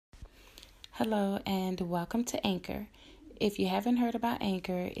Hello and welcome to Anchor. If you haven't heard about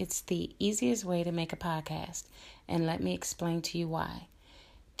Anchor, it's the easiest way to make a podcast, and let me explain to you why.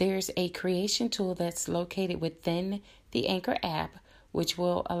 There's a creation tool that's located within the Anchor app, which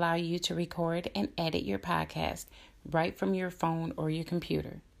will allow you to record and edit your podcast right from your phone or your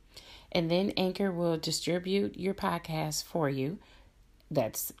computer. And then Anchor will distribute your podcast for you.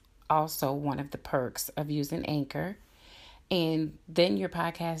 That's also one of the perks of using Anchor. And then your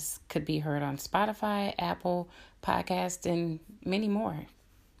podcast could be heard on Spotify, Apple Podcasts, and many more.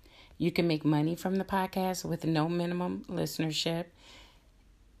 You can make money from the podcast with no minimum listenership.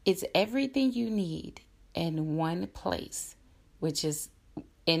 It's everything you need in one place, which is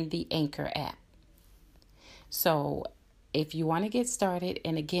in the Anchor app. So if you want to get started,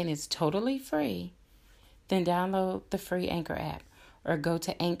 and again, it's totally free, then download the free Anchor app or go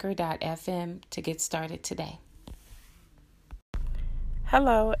to anchor.fm to get started today.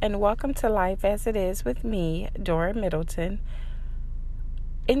 Hello, and welcome to Life as It Is with me, Dora Middleton.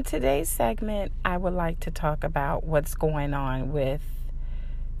 In today's segment, I would like to talk about what's going on with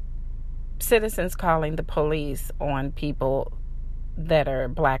citizens calling the police on people that are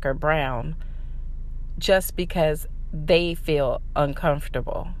black or brown just because they feel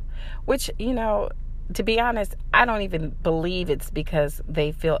uncomfortable. Which, to be honest, I don't even believe it's because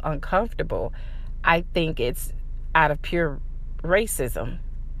they feel uncomfortable. I think it's out of pure racism.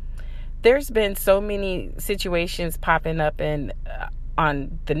 There's been so many situations popping up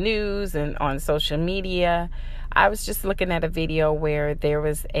on the news and on social media. I was just looking at a video where there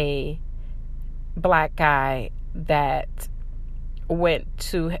was a black guy that went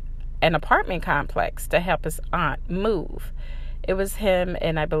to an apartment complex to help his aunt move. It was him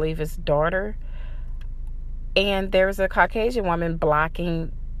and I believe his daughter. And there was a Caucasian woman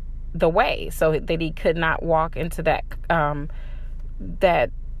blocking the way so that he could not walk into that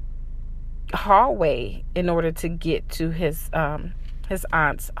hallway in order to get to his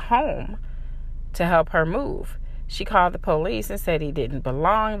aunt's home to help her move. She called the police and said he didn't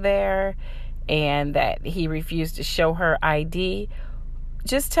belong there and that he refused to show her ID.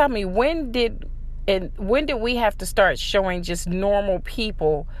 Just tell me, when did we have to start showing just normal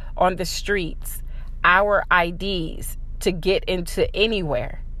people on the streets our IDs to get into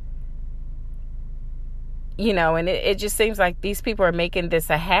anywhere? And it just seems like these people are making this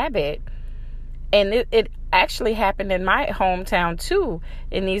a habit. And it actually happened in my hometown, too,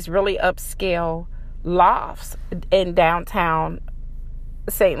 in these really upscale lofts in downtown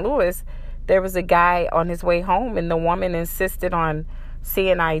St. Louis. There was a guy on his way home, and the woman insisted on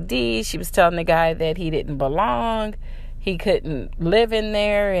seeing ID. She was telling the guy that he didn't belong. He couldn't live in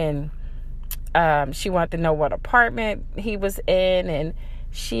there. And she wanted to know what apartment he was in. And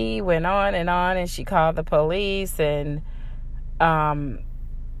she went on, and she called the police, and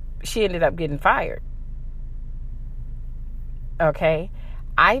she ended up getting fired. Okay?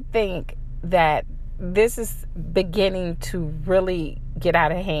 I think that this is beginning to really get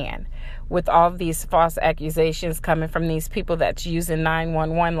out of hand with all of these false accusations coming from these people that's using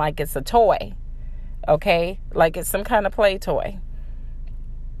 911 like it's a toy. Okay? Like it's some kind of play toy.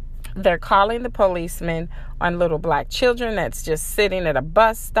 They're calling the policemen on little black children that's just sitting at a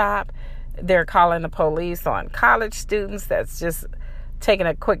bus stop. They're calling the police on college students that's just taking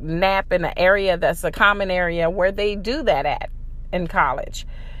a quick nap in an area that's a common area where they do that at in college.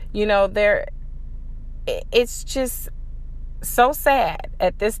 It's just so sad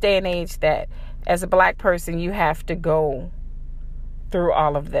at this day and age that as a black person, you have to go through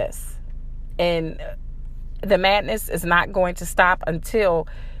all of this. And the madness is not going to stop until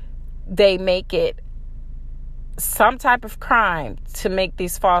they make it some type of crime to make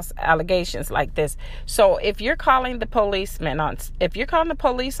these false allegations like this. So if you're calling the police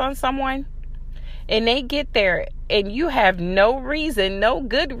on someone and they get there and you have no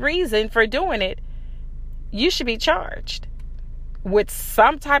good reason for doing it, you should be charged with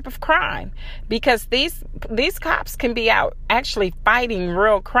some type of crime, because these cops can be out actually fighting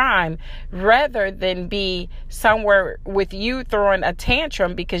real crime rather than be somewhere with you throwing a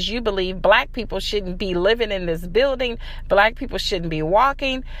tantrum because you believe black people shouldn't be living in this building, black people shouldn't be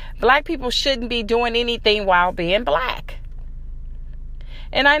walking, black people shouldn't be doing anything while being black.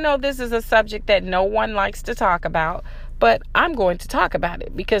 And I know this is a subject that no one likes to talk about, but I'm going to talk about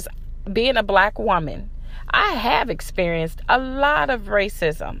it because being a black woman, I have experienced a lot of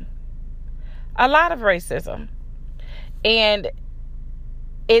racism. And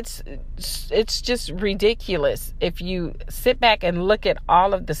it's just ridiculous if you sit back and look at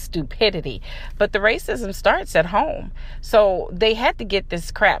all of the stupidity. But the racism starts at home. So they had to get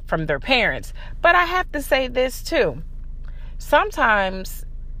this crap from their parents. But I have to say this too. Sometimes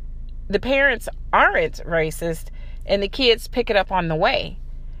the parents aren't racist and the kids pick it up on the way.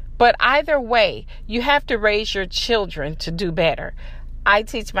 But either way, you have to raise your children to do better. I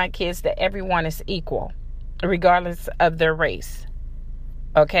teach my kids that everyone is equal, regardless of their race.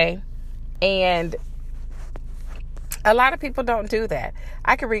 Okay? And a lot of people don't do that.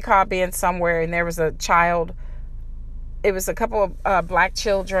 I can recall being somewhere and there was a child. It was a couple of black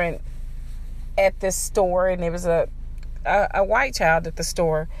children at this store, and there was a white child at the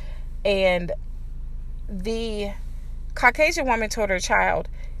store. And the Caucasian woman told her child,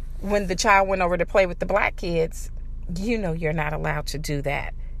 when the child went over to play with the black kids, you know you're not allowed to do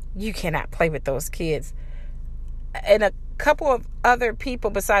that. You cannot play with those kids. And a couple of other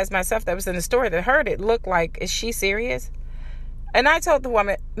people besides myself that was in the store that heard it looked like, is she serious? And I told the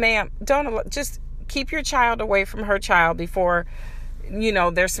woman, ma'am, just keep your child away from her child before,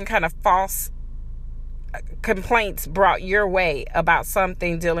 there's some kind of false complaints brought your way about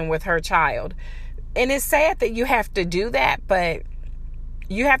something dealing with her child. And it's sad that you have to do that, but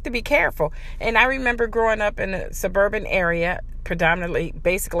you have to be careful. And I remember growing up in a suburban area, predominantly,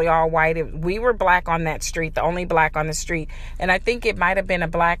 basically all white. We were black on that street, the only black on the street. And I think it might have been a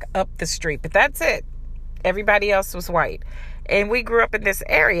black up the street, but that's it. Everybody else was white. And we grew up in this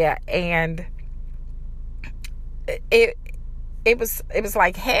area, and it was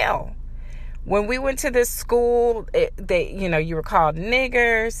like hell. When we went to this school, you were called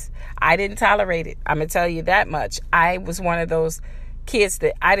niggers. I didn't tolerate it. I'm going to tell you that much. I was one of those kids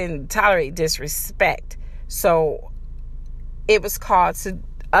that I didn't tolerate disrespect. So it was called to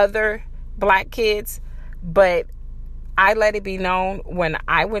other black kids, but I let it be known when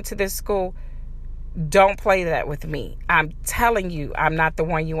I went to this school, don't play that with me. I'm telling you, I'm not the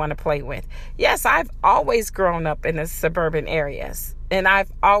one you want to play with. Yes, I've always grown up in the suburban areas, and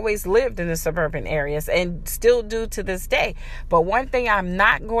I've always lived in the suburban areas and still do to this day. But one thing I'm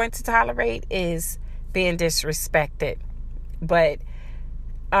not going to tolerate is being disrespected. But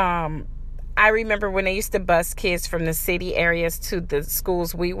I remember when they used to bus kids from the city areas to the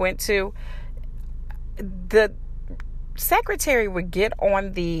schools we went to, the secretary would get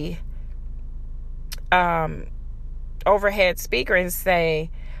on the overhead speaker and say,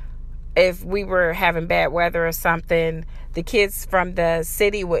 if we were having bad weather or something, the kids from the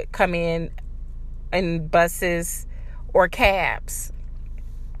city would come in buses or cabs,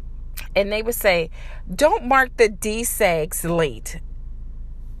 and they would say, don't mark the DSEGs late.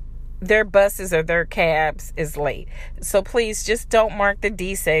 Their buses or their cabs is late. So please just don't mark the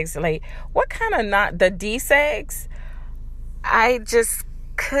DSEGs late. What kind of not the DSEGs? I just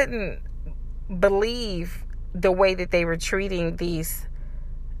couldn't believe the way that they were treating these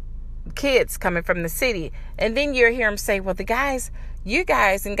kids coming from the city. And then you hear them say, well, you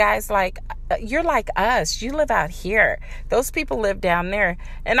guys like, you're like us. You live out here. Those people live down there.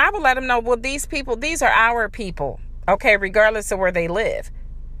 And I would let them know, well, these are our people. Okay, regardless of where they live.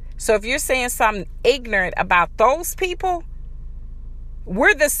 So if you're saying something ignorant about those people,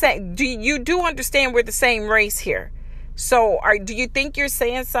 we're the same. You do understand we're the same race here? So do you think you're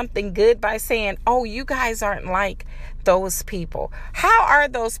saying something good by saying, oh, you guys aren't like those people? How are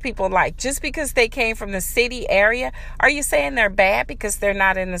those people like? Just because they came from the city area, are you saying they're bad because they're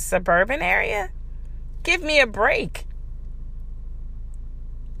not in the suburban area? Give me a break.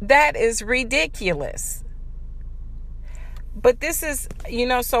 That is ridiculous. But this is,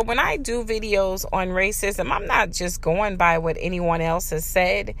 so when I do videos on racism, I'm not just going by what anyone else has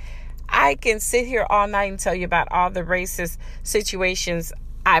said. I can sit here all night and tell you about all the racist situations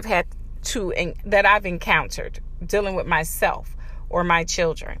that I've encountered dealing with myself or my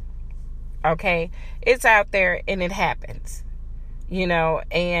children. Okay? It's out there and it happens.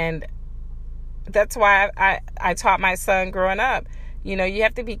 And that's why I taught my son growing up, you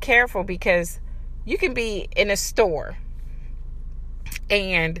have to be careful, because you can be in a store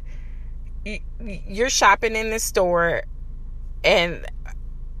and you're shopping in the store, and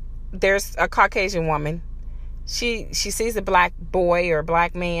there's a Caucasian woman. She sees a black boy or a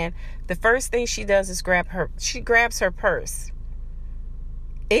black man. The first thing she does is she grabs her purse.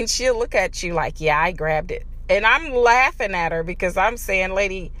 And she'll look at you like, yeah, I grabbed it. And I'm laughing at her because I'm saying,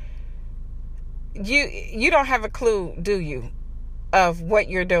 lady, you don't have a clue, do you, of what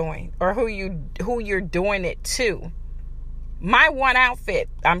you're doing or who you're doing it to. My one outfit,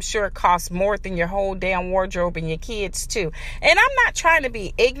 I'm sure, costs more than your whole damn wardrobe and your kids too. And I'm not trying to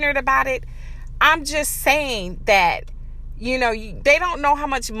be ignorant about it. I'm just saying that, they don't know how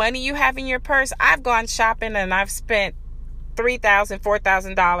much money you have in your purse. I've gone shopping and I've spent $3,000,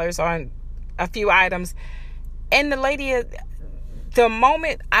 $4,000 on a few items. And the lady, the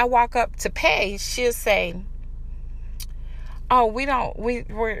moment I walk up to pay, she'll say, oh,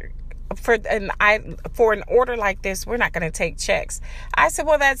 for an order like this, we're not going to take checks. I said,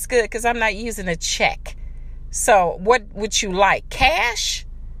 well, that's good because I'm not using a check. So what would you like, cash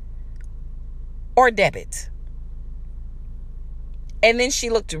or debit? And then she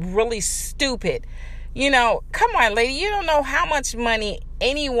looked really stupid. Come on, lady. You don't know how much money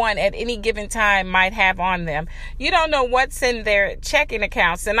anyone at any given time might have on them. You don't know what's in their checking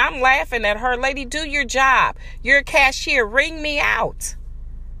accounts. And I'm laughing at her. Lady, do your job. You're a cashier. Ring me out.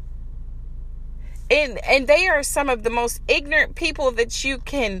 And they are some of the most ignorant people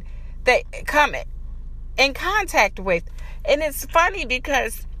that come in contact with. And it's funny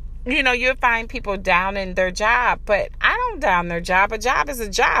because, you'll find people down in their job, but I don't down their job. A job is a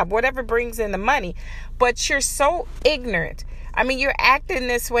job, whatever brings in the money. But you're so ignorant. I mean, you're acting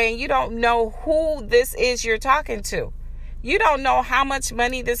this way and you don't know who this is you're talking to. You don't know how much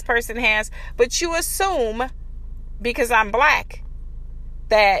money this person has, but you assume, because I'm black,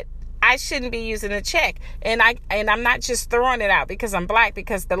 that I shouldn't be using a check. And I'm not just throwing it out because I'm black,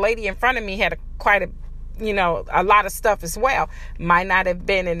 because the lady in front of me had quite a lot of stuff as well. Might not have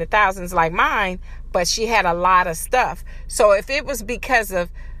been in the thousands like mine, but she had a lot of stuff. So if it was because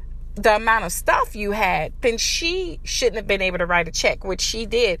of the amount of stuff you had, then she shouldn't have been able to write a check, which she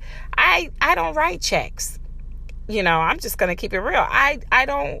did. I don't write checks. I'm just going to keep it real. I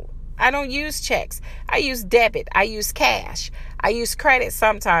don't use checks. I use debit. I use cash. I use credit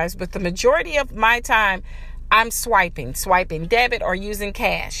sometimes, but the majority of my time I'm swiping debit or using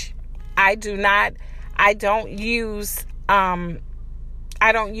cash. I don't use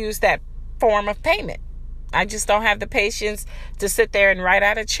that form of payment. I just don't have the patience to sit there and write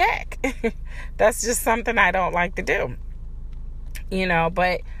out a check. That's just something I don't like to do.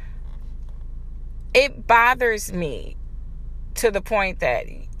 But it bothers me to the point that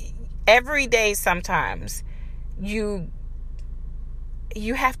every day sometimes you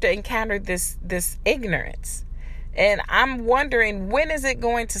have to encounter this ignorance. And I'm wondering, when is it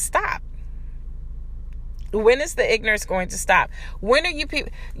going to stop? When is the ignorance going to stop? When are you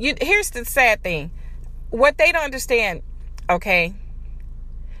people? Here's the sad thing. What they don't understand, okay?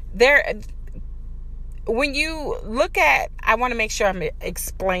 When you look at, I want to make sure I'm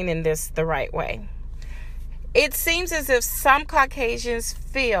explaining this the right way. It seems as if some Caucasians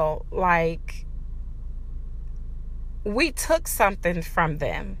feel like we took something from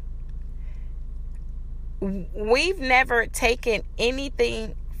them. We've never taken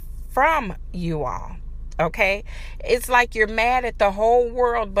anything from you all. Okay? It's like you're mad at the whole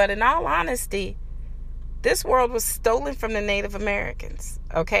world, but in all honesty, this world was stolen from the Native Americans.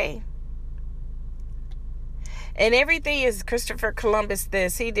 Okay? And everything is Christopher Columbus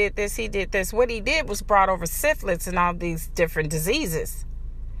this, he did this, he did this. What he did was brought over syphilis and all these different diseases.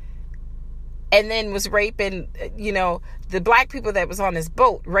 And then was raping, the black people that was on his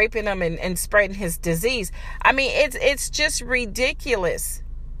boat, raping them and spreading his disease. I mean, it's just ridiculous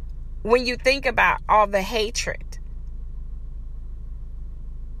when you think about all the hatred.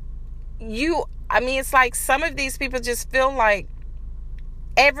 It's like some of these people just feel like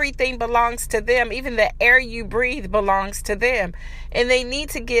everything belongs to them. Even the air you breathe belongs to them. And they need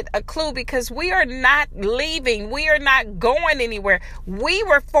to get a clue, because we are not leaving. We are not going anywhere. We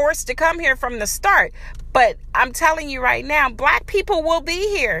were forced to come here from the start. But I'm telling you right now, black people will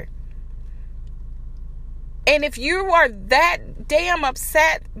be here. And if you are that damn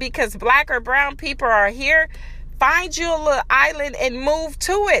upset because black or brown people are here, find you a little island and move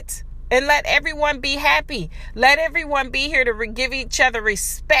to it. And let everyone be happy. Let everyone be here to give each other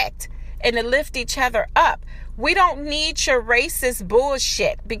respect and to lift each other up. We don't need your racist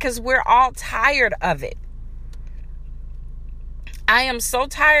bullshit, because we're all tired of it. I am so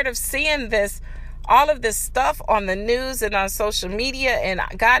tired of seeing all of this stuff on the news and on social media. And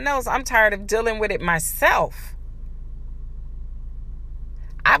God knows I'm tired of dealing with it myself.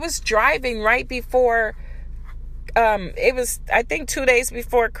 I was driving right before... it was, I think, 2 days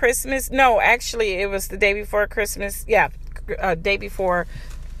before Christmas. No, actually, it was the day before Christmas. Yeah, day before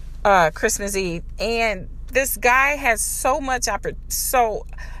Christmas Eve. And this guy has so much in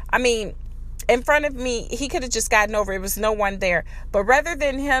front of me, he could have just gotten over. It was no one there. But rather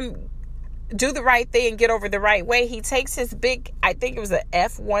than him do the right thing and get over the right way, he takes his big, I think it was an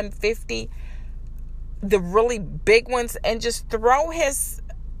F-150, the really big ones, and just throw his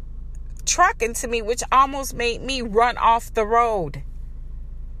truck into me, which almost made me run off the road.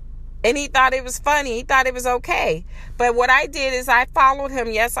 And he thought it was funny. He thought it was okay. But what I did is I followed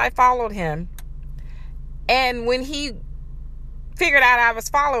him. Yes, I followed him. And when he figured out I was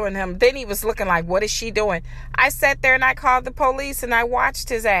following him, then he was looking like, what is she doing? I sat there and I called the police and I watched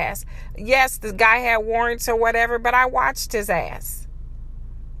his ass. Yes, the guy had warrants or whatever, but I watched his ass.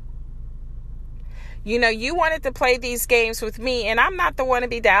 You wanted to play these games with me, and I'm not the one to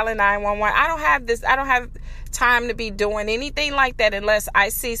be dialing 911. I don't have time to be doing anything like that unless I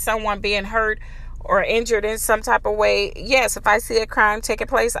see someone being hurt or injured in some type of way. Yes, if I see a crime taking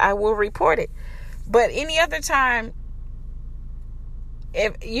place, I will report it. But any other time,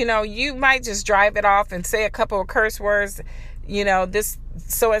 if you might just drive it off and say a couple of curse words, this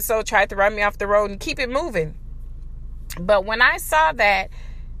so-and-so tried to run me off the road, and keep it moving. But when I saw that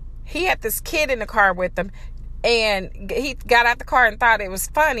he had this kid in the car with him, and he got out the car and thought it was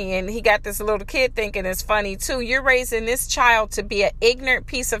funny, and he got this little kid thinking it's funny too. You're raising this child to be an ignorant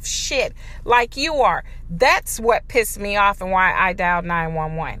piece of shit like you are. That's what pissed me off and why I dialed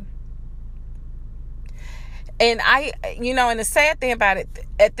 911. And and the sad thing about it,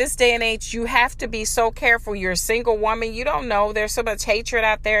 at this day and age, you have to be so careful. You're a single woman. You don't know. There's so much hatred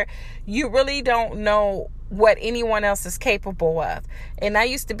out there. You really don't know what anyone else is capable of. And I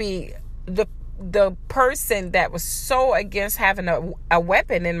used to be the person that was so against having a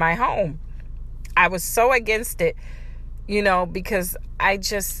weapon in my home. I was so against it, because I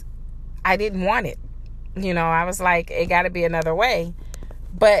didn't want it. I was like, it got to be another way.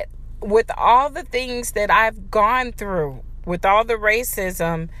 But with all the things that I've gone through, with all the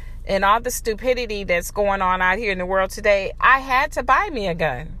racism and all the stupidity that's going on out here in the world today, I had to buy me a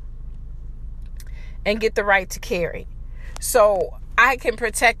gun and get the right to carry, so I can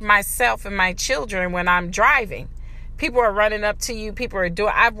protect myself and my children when I'm driving. People are running up to you.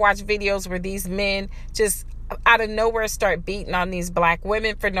 I've watched videos where these men just out of nowhere start beating on these black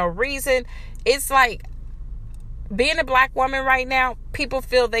women for no reason. It's like, being a black woman right now, people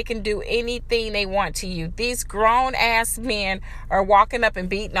feel they can do anything they want to you. These grown ass men are walking up and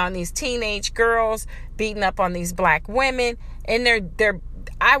beating on these teenage girls, beating up on these black women. And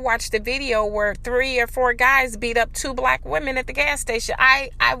I watched a video where 3 or 4 guys beat up 2 black women at the gas station.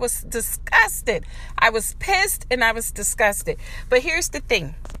 I was disgusted. I was pissed and I was disgusted. But here's the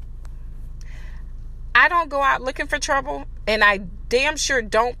thing. I don't go out looking for trouble, and I damn sure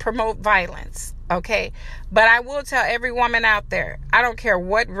don't promote violence. Okay? But I will tell every woman out there, I don't care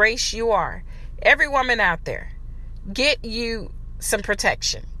what race you are, every woman out there, get you some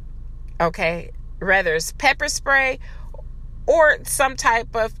protection. Okay? Whether it's pepper spray or some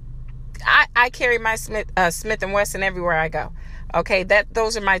type of, I carry my Smith & Wesson everywhere I go. Okay?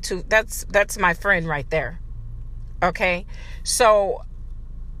 Those are my two, that's my friend right there. Okay? So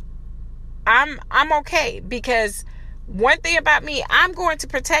I'm okay, because one thing about me, I'm going to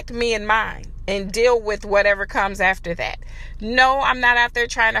protect me and mine and deal with whatever comes after that. No, I'm not out there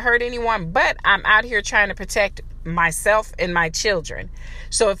trying to hurt anyone, but I'm out here trying to protect myself and my children.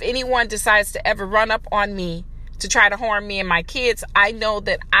 So if anyone decides to ever run up on me to try to harm me and my kids, I know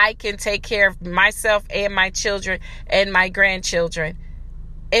that I can take care of myself and my children and my grandchildren,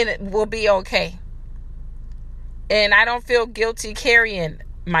 and it will be okay. And I don't feel guilty carrying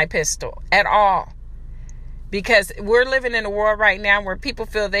my pistol at all, because we're living in a world right now where people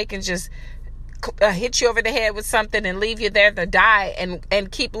feel they can just hit you over the head with something and leave you there to die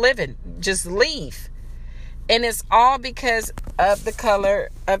and keep living. Just leave. And it's all because of the color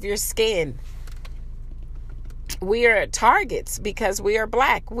of your skin. We are targets because we are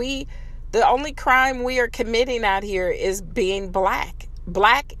black. The only crime we are committing out here is being black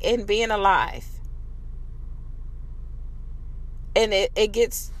and being alive. And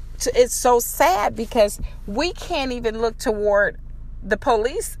it's so sad because we can't even look toward the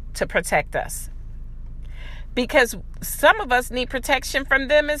police to protect us, because some of us need protection from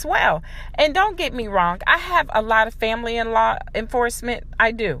them as well. And don't get me wrong, I have a lot of family in law enforcement.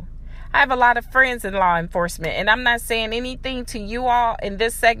 I do. I have a lot of friends in law enforcement, and I'm not saying anything to you all in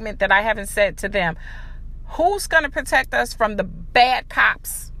this segment that I haven't said to them. Who's going to protect us from the bad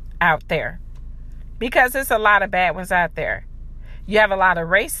cops out there? Because there's a lot of bad ones out there. You have a lot of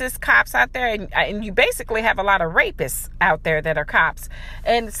racist cops out there, and you basically have a lot of rapists out there that are cops.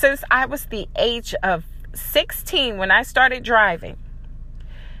 And since I was the age of 16 when I started driving,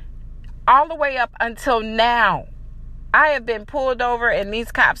 all the way up until now, I have been pulled over, and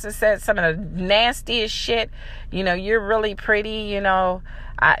these cops have said some of the nastiest shit. You're really pretty,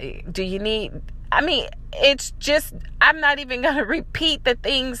 it's just, I'm not even going to repeat the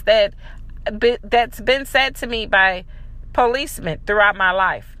things that's been said to me by policemen throughout my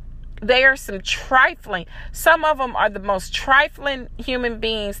life. They are some of them are the most trifling human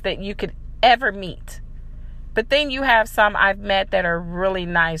beings that you could ever meet. But then you have some I've met that are really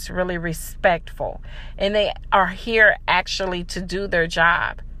nice, really respectful, and they are here actually to do their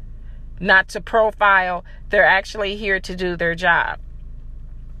job, not to profile. They're actually here to do their job.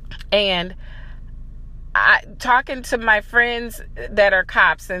 And talking to my friends that are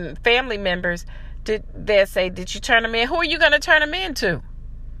cops and family members, they'll say, did you turn them in? Who are you going to turn them in to?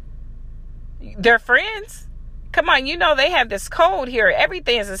 Their friends? Come on, you know they have this code here.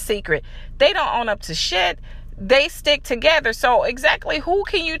 Everything is a secret. They don't own up to shit. They stick together. So exactly who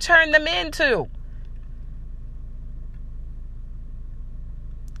can you turn them into?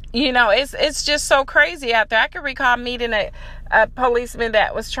 You know, it's just so crazy out there. I can recall meeting a policeman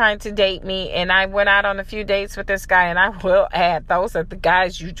that was trying to date me, and I went out on a few dates with this guy, and I will add, those are the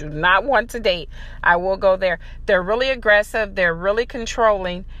guys you do not want to date. I will go there. They're really aggressive. They're really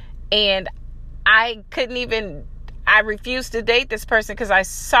controlling, and I refused to date this person because I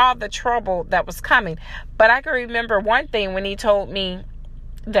saw the trouble that was coming. But I can remember one thing when he told me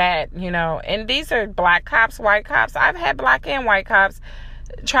that, you know, and these are black cops, white cops. I've had black and white cops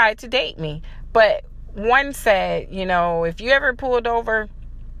tried to date me. But one said, you know, if you ever pulled over,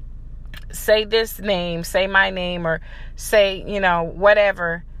 say this name, say my name, or say, you know,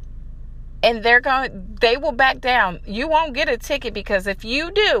 whatever, and they will back down. You won't get a ticket, because if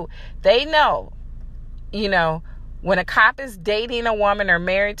you do, they know, you know, when a cop is dating a woman or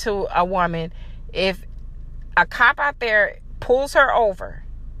married to a woman, if a cop out there pulls her over,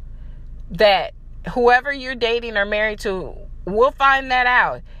 that whoever you're dating or married to will find that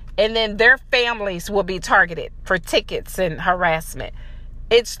out. And then their families will be targeted for tickets and harassment.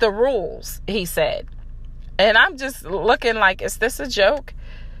 It's the rules, he said. And I'm just looking like, is this a joke?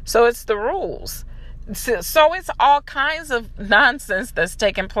 So it's the rules. So it's all kinds of nonsense that's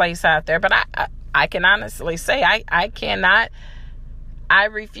taking place out there. But I can honestly say I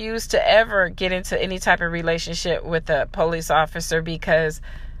refuse to ever get into any type of relationship with a police officer, because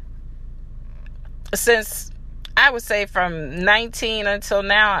since I would say from 19 until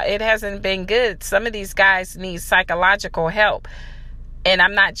now, it hasn't been good. Some of these guys need psychological help. And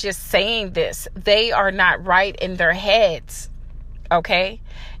I'm not just saying this. They are not right in their heads. Okay?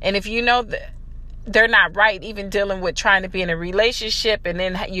 And if you know that they're not right, even dealing with trying to be in a relationship, and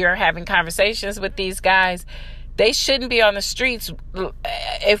then you're having conversations with these guys, they shouldn't be on the streets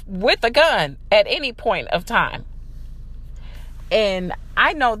with a gun at any point of time. And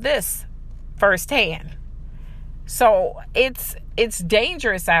I know this firsthand. So it's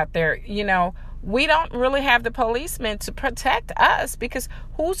dangerous out there. You know, we don't really have the policemen to protect us, because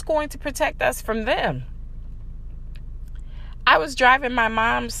who's going to protect us from them? I was driving my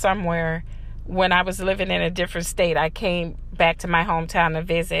mom somewhere when I was living in a different state. I came back to my hometown to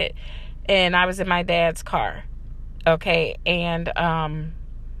visit, and I was in my dad's car. Okay. And I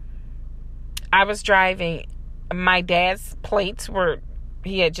was driving. My dad's plates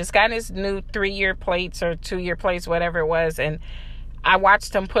he had just gotten his new 3-year plates or 2-year plates, whatever it was. And I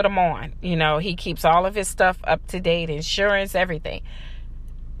watched him put them on. You know, he keeps all of his stuff up to date, insurance, everything.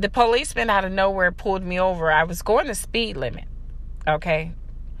 The policeman out of nowhere pulled me over. I was going the speed limit. Okay.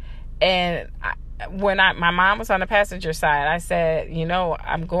 And when my mom was on the passenger side, I said, you know,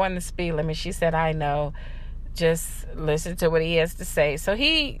 I'm going the speed limit. She said, I know. Just listen to what he has to say. So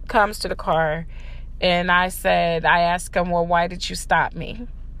he comes to the car. And I asked him, well, why did you stop me?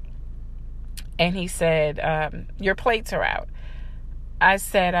 And he said, your plates are out. I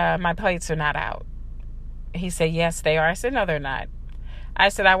said, my plates are not out. He said, yes, they are. I said, no, they're not. I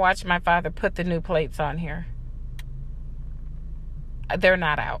said, I watched my father put the new plates on here. They're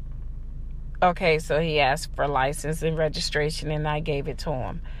not out. Okay, so he asked for license and registration, and I gave it to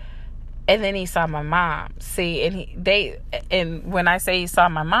him. And then he saw my mom. See, and when I say he saw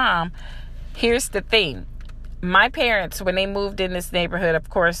my mom, here's the thing. My parents, when they moved in this neighborhood, of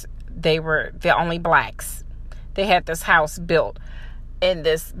course, they were the only blacks. They had this house built in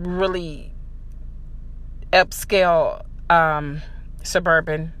this really upscale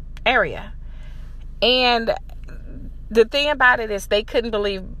suburban area. And the thing about it is, they couldn't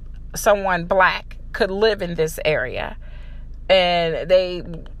believe someone black could live in this area. And they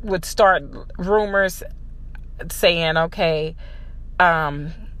would start rumors saying, okay,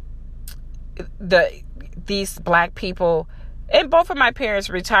 these black people, and both of my parents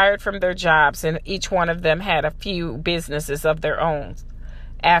retired from their jobs, and each one of them had a few businesses of their own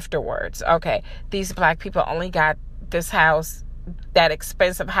afterwards. Okay, these black people only got this house, that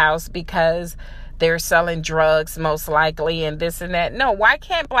expensive house, because they're selling drugs most likely, and this and that. No, why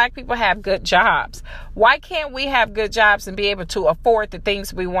can't black people have good jobs? Why can't we have good jobs and be able to afford the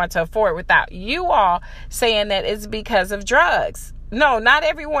things we want to afford without you all saying that it's because of drugs? No, not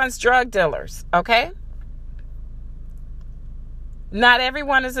everyone's drug dealers, okay? Not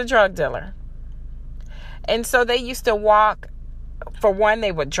everyone is a drug dealer. And so they used to walk. For one,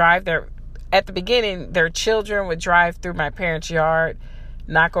 they would drive at the beginning, their children would drive through my parents' yard,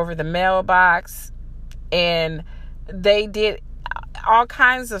 knock over the mailbox. And they did all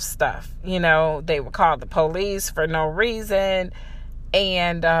kinds of stuff. They would call the police for no reason.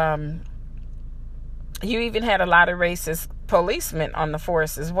 And you even had a lot of racist policemen on the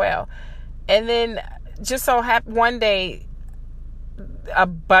force as well. And then just so happened one day, a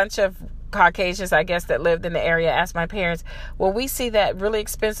bunch of Caucasians, I guess, that lived in the area asked my parents, well, we see that really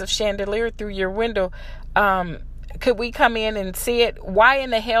expensive chandelier through your window. Could we come in and see it? Why in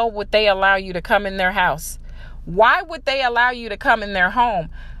the hell would they allow you to come in their house? Why would they allow you to come in their home?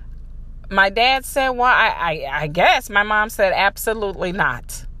 My dad said, well, I guess. My mom said, absolutely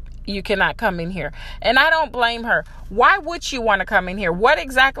not. You cannot come in here. And I don't blame her. Why would you want to come in here? What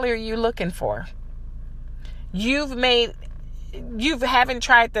exactly are you looking for? You haven't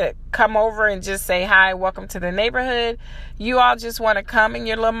tried to come over and just say, hi, welcome to the neighborhood. You all just want to come in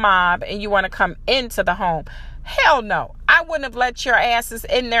your little mob and you want to come into the home. Hell no. I wouldn't have let your asses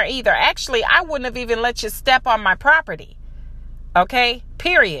in there either. Actually, I wouldn't have even let you step on my property. Okay?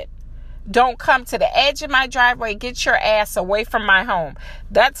 Period. Don't come to the edge of my driveway. Get your ass away from my home.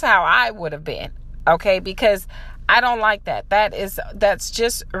 That's how I would have been. Okay? Because I don't like that. That's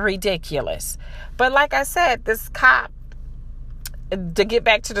just ridiculous. But like I said, this cop, to get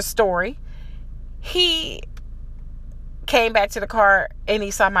back to the story, he came back to the car and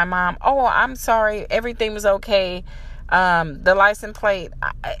he saw my mom. Oh, I'm sorry. Everything was okay. The license plate,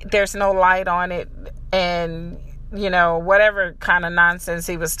 there's no light on it. And, whatever kind of nonsense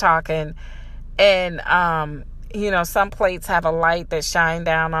he was talking. And, some plates have a light that shine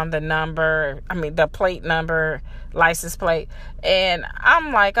down on the plate number, license plate. And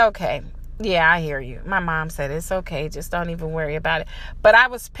I'm like, okay, yeah, I hear you. My mom said, it's okay. Just don't even worry about it. But I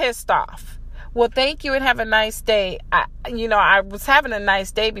was pissed off. Well, thank you and have a nice day. I was having a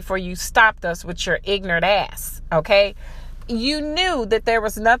nice day before you stopped us with your ignorant ass. Okay. You knew that there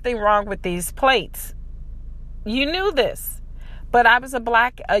was nothing wrong with these plates. You knew this, but I was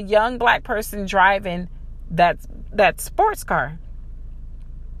a young black person driving that sports car,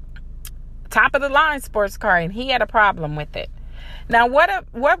 top of the line sports car. And he had a problem with it. Now, what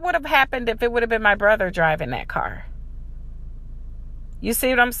would have happened if it would have been my brother driving that car? You see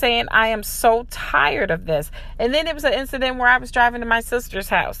what I'm saying? I am so tired of this. And then it was an incident where I was driving to my sister's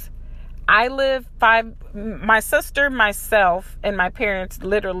house. My sister, myself, and my parents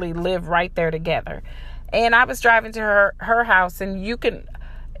literally live right there together. And I was driving to her house, and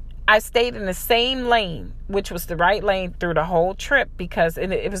I stayed in the same lane, which was the right lane through the whole trip, because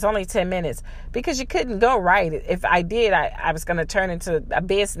it was only 10 minutes, because you couldn't go right. If I did, I was going to turn into a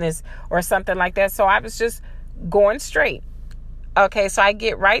business or something like that. So I was just going straight. Okay, so I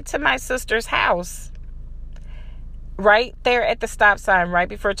get right to my sister's house, right there at the stop sign, right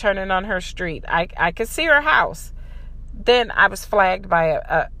before turning on her street. I could see her house. Then I was flagged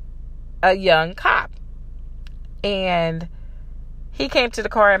by a young cop. And he came to the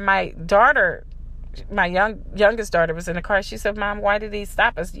car, and my daughter, my youngest daughter, was in the car. She said, Mom, why did he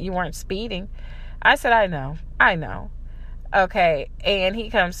stop us? You weren't speeding. I said, I know. Okay, and he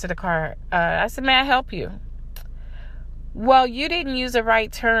comes to the car. I said, may I help you? Well, you didn't use a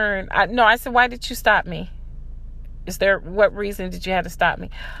right turn. I said, why did you stop me? What reason did you have to stop me?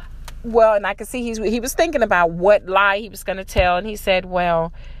 Well, and I could see he was thinking about what lie he was going to tell. And he said,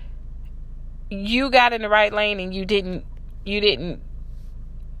 well, you got in the right lane and you didn't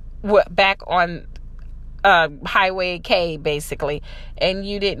back on Highway K, basically. And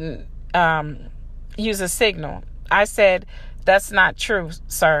you didn't use a signal. I said, that's not true,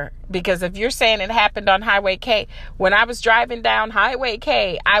 sir. Because if you're saying it happened on Highway K, when I was driving down Highway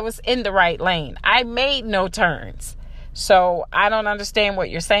K, I was in the right lane. I made no turns. So I don't understand what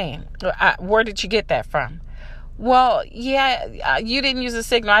you're saying. Where did you get that from? Well, yeah, you didn't use a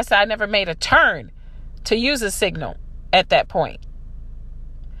signal. I said I never made a turn to use a signal at that point.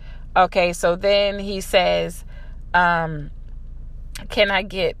 Okay, so then he says, can I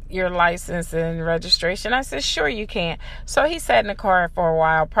get your license and registration? I said, sure you can. So he sat in the car for a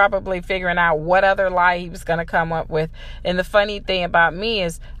while, probably figuring out what other lie he was going to come up with. And the funny thing about me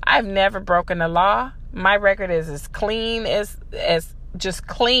is I've never broken the law. My record is as clean as just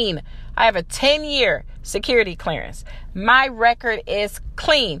clean. I have a 10-year security clearance. My record is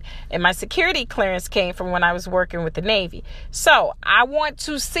clean. And my security clearance came from when I was working with the Navy. So I want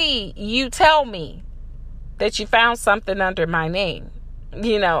to see you tell me that you found something under my name,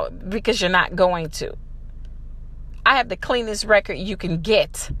 because you're not going to. I have the cleanest record you can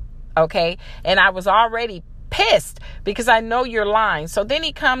get, okay? And I was already pissed because I know you're lying. So then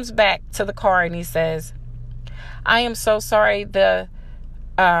he comes back to the car and he says, I am so sorry.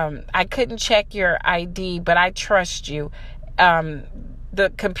 I couldn't check your ID, but I trust you.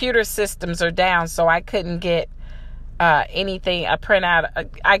 The computer systems are down, so I couldn't get anything, a printout.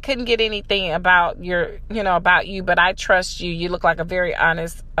 I couldn't get anything about about you, but I trust you. You look like a very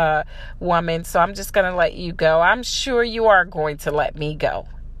honest woman, so I'm just going to let you go. I'm sure you are going to let me go.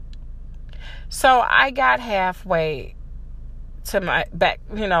 So I got halfway to my back,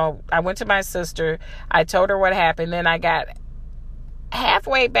 I went to my sister. I told her what happened. Then I got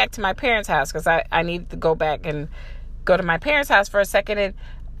halfway back to my parents' house because I needed to go back and go to my parents' house for a second.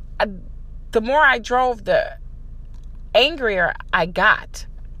 And the more I drove, the angrier I got.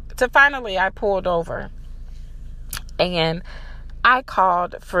 So finally I pulled over and I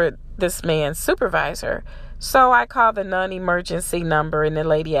called for this man's supervisor. So I called the non-emergency number and the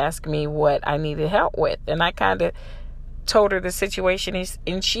lady asked me what I needed help with. And I kind of told her the situation,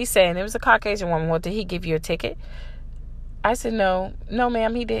 and she said, and it was a Caucasian woman, well, did he give you a ticket? I said, no,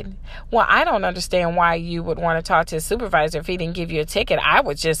 ma'am, he didn't. Well, I don't understand why you would want to talk to his supervisor if he didn't give you a ticket. I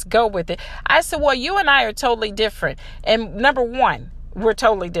would just go with it. I said, well, you and I are totally different. And number one, we're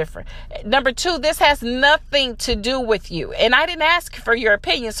totally different. Number two, this has nothing to do with you. And I didn't ask for your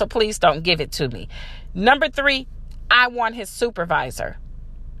opinion, so please don't give it to me. Number three, I want his supervisor.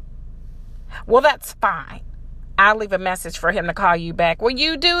 Well, that's fine. I'll leave a message for him to call you back. Well,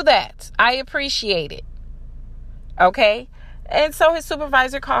 you do that. I appreciate it. Okay. And so his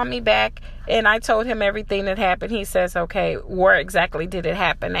supervisor called me back and I told him everything that happened. He says, okay, where exactly did it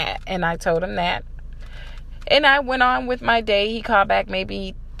happen at? And I told him that. And I went on with my day. He called back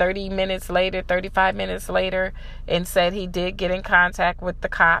maybe 35 minutes later and said he did get in contact with the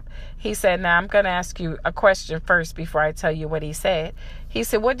cop. He said, now I'm going to ask you a question first before I tell you what he said. He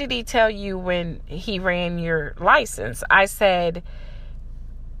said, what did he tell you when he ran your license? I said,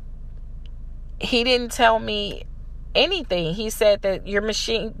 he didn't tell me anything. He said that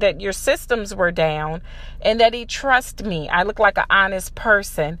your systems were down and that he trusts me. I look like an honest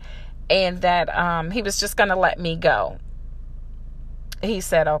person and that he was just going to let me go. He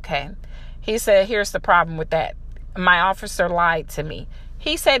said, okay. He said, here's the problem with that. My officer lied to me.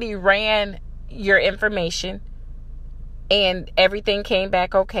 He said he ran your information and everything came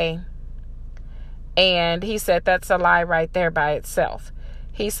back okay. And he said, that's a lie right there by itself.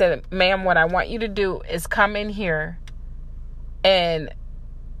 He said, ma'am, what I want you to do is come in here and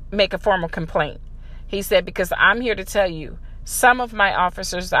make a formal complaint. He said, because I'm here to tell you, some of my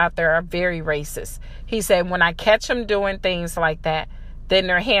officers out there are very racist. He said, when I catch them doing things like that, then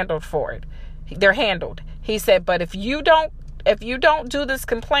they're handled for it. They're handled. He said, but if you don't do this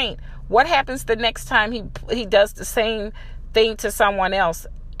complaint, what happens the next time he does the same thing to someone else?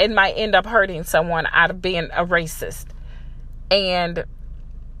 It might end up hurting someone out of being a racist. And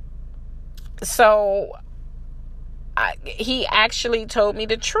so he actually told me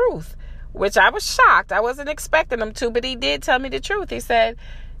the truth, which I was shocked. I wasn't expecting him to, but he did tell me the truth. He said,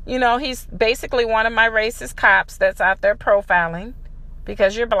 he's basically one of my racist cops that's out there profiling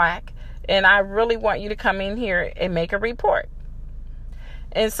because you're black. And I really want you to come in here and make a report.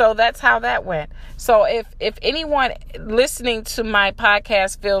 And so that's how that went. So if anyone listening to my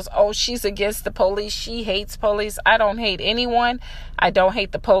podcast feels, oh, she's against the police, she hates police, I don't hate anyone. I don't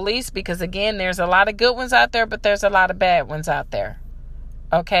hate the police because, again, there's a lot of good ones out there, but there's a lot of bad ones out there.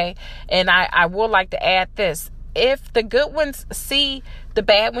 Okay? And I would like to add this. If the good ones see the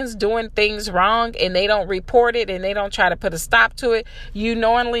bad ones doing things wrong and they don't report it and they don't try to put a stop to it, you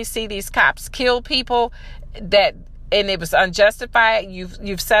knowingly see these cops kill people and it was unjustified.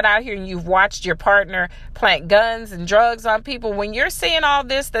 You've sat out here and you've watched your partner plant guns and drugs on people. When you're seeing all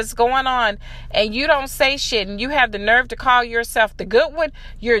this that's going on and you don't say shit and you have the nerve to call yourself the good one,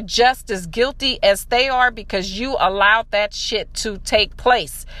 you're just as guilty as they are because you allowed that shit to take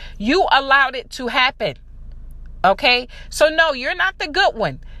place. You allowed it to happen. Okay? So no, you're not the good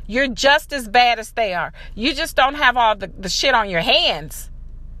one. You're just as bad as they are. You just don't have all the shit on your hands.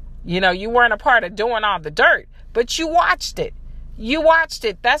 You weren't a part of doing all the dirt. But you watched it. You watched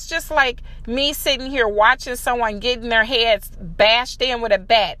it. That's just like me sitting here watching someone getting their heads bashed in with a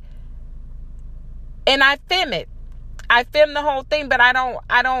bat. And I film it. I film the whole thing, but I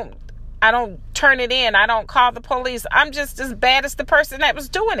don't turn it in. I don't call the police. I'm just as bad as the person that was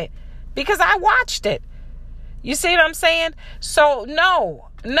doing it because I watched it. You see what I'm saying? So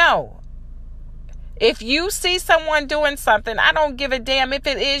no. If you see someone doing something, I don't give a damn if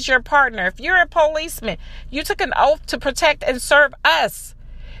it is your partner. If you're a policeman, you took an oath to protect and serve us.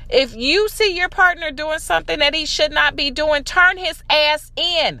 If you see your partner doing something that he should not be doing, turn his ass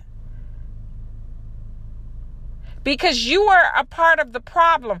in. Because you are a part of the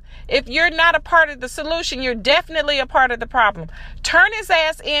problem. If you're not a part of the solution, you're definitely a part of the problem. Turn his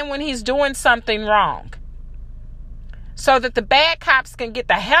ass in when he's doing something wrong. so that the bad cops can get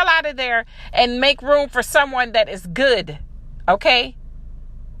the hell out of there and make room for someone that is good. Okay?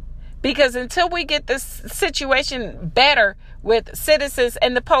 Because until we get this situation better with citizens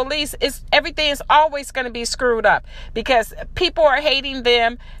and the police, everything is always going to be screwed up, because people are hating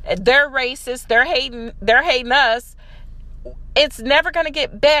them. They're racist. They're hating us. It's never going to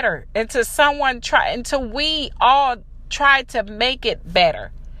get better until we all try to make it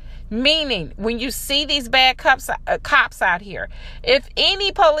better. Meaning, when you see these bad cops out here, if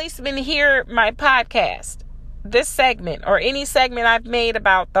any policemen hear my podcast, this segment or any segment I've made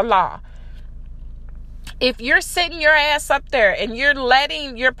about the law, if you're sitting your ass up there and you're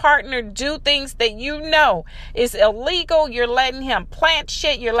letting your partner do things that you know is illegal, you're letting him plant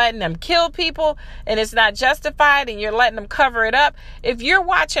shit, you're letting him kill people, and it's not justified, and you're letting them cover it up, if you're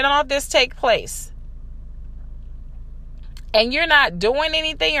watching all this take place and you're not doing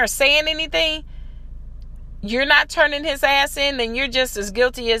anything or saying anything, you're not turning his ass in, then you're just as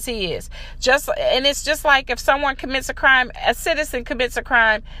guilty as he is. And it's just like if someone commits a crime, a citizen commits a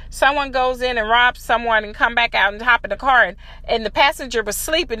crime, someone goes in and robs someone and come back out and hop in the car, and the passenger was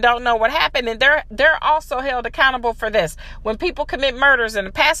asleep and don't know what happened, and they're also held accountable for this. When people commit murders and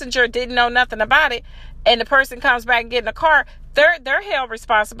the passenger didn't know nothing about it, and the person comes back and get in the car, they're held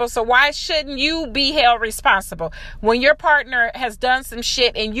responsible. So why shouldn't you be held responsible? When your partner has done some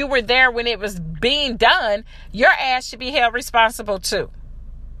shit and you were there when it was being done, your ass should be held responsible too.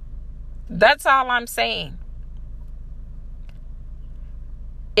 That's all I'm saying.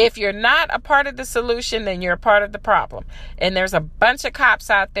 If you're not a part of the solution, then you're a part of the problem. And there's a bunch of cops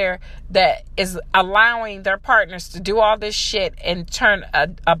out there that is allowing their partners to do all this shit and turn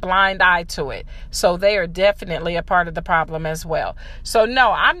a blind eye to it. So they are definitely a part of the problem as well. So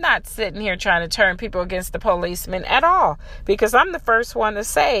no, I'm not sitting here trying to turn people against the policemen at all, because I'm the first one to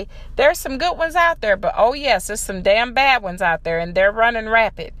say there's some good ones out there, but oh yes, there's some damn bad ones out there, and they're running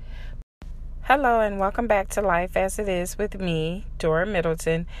rapid. Hello and welcome back to Life as It Is with me, Dora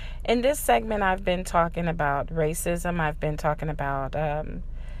Middleton. In this segment, I've been talking about racism. I've been talking about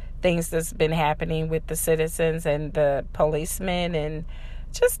things that's been happening with the citizens and the policemen, and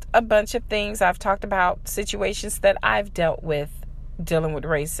just a bunch of things. I've talked about situations that I've dealt with dealing with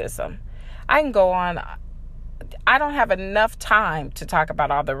racism. I can go on. I don't have enough time to talk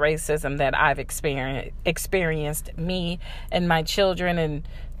about all the racism that I've experienced, me and my children and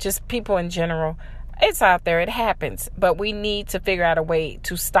just people in general. It's out there. It happens. But we need to figure out a way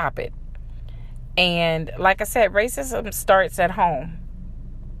to stop it. And like I said, racism starts at home.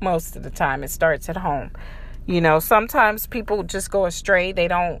 Most of the time, it starts at home. You know, sometimes people just go astray. They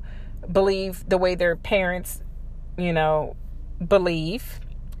don't believe the way their parents, believe.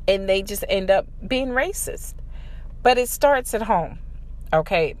 And they just end up being racist. But it starts at home,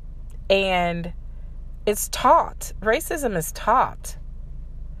 okay? And it's taught. Racism is taught.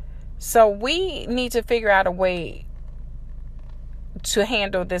 So we need to figure out a way to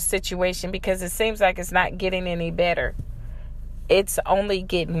handle this situation, because it seems like it's not getting any better. It's only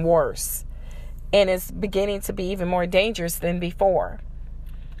getting worse. And it's beginning to be even more dangerous than before.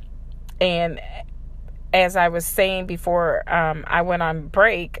 And as I was saying before I went on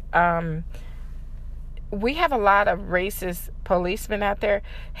break, we have a lot of racist policemen out there.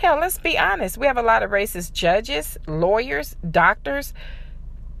 Hell, let's be honest. We have a lot of racist judges, lawyers, doctors.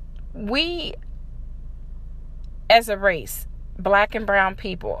 We, as a race, black and brown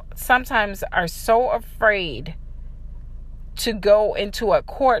people, sometimes are so afraid to go into a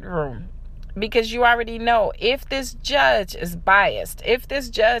courtroom, because you already know if this judge is biased, if this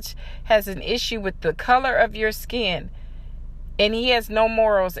judge has an issue with the color of your skin, and he has no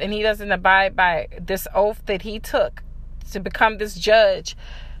morals, and he doesn't abide by this oath that he took to become this judge,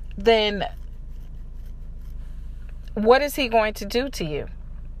 then what is he going to do to you?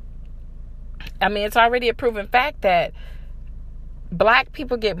 I mean, it's already a proven fact that black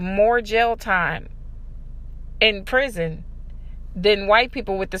people get more jail time in prison than white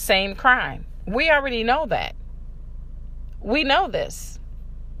people with the same crime. We already know that. We know this.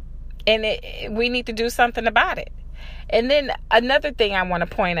 And we need to do something about it. And then another thing I want to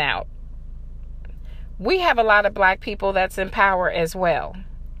point out. We have a lot of black people that's in power as well.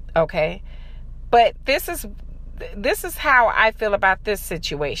 Okay? But this is how I feel about this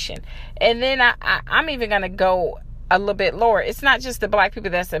situation. And then I'm even going to go a little bit lower. It's not just the black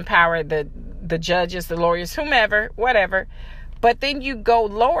people that's in power, the judges, the lawyers, whomever, whatever. But then you go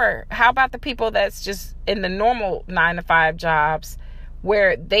lower. How about the people that's just in the normal 9-to-5 jobs,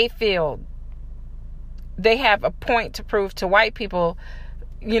 where they feel they have a point to prove to white people,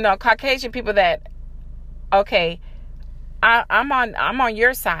 Caucasian people, that, okay, I'm on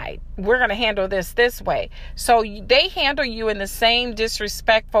your side. We're going to handle this way. So they handle you in the same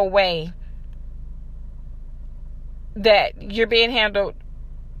disrespectful way that you're being handled,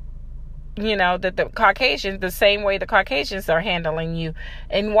 that the Caucasians, the same way the Caucasians are handling you.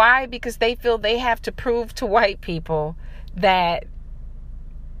 And why? Because they feel they have to prove to white people that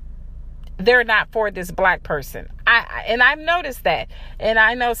they're not for this black person. And I've noticed that. And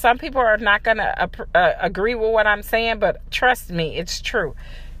I know some people are not going to agree with what I'm saying, but trust me, it's true.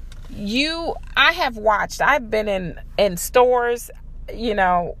 I've been in stores,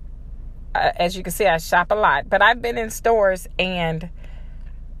 as you can see, I shop a lot, but I've been in stores and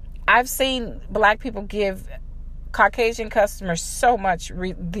I've seen black people give Caucasian customers so much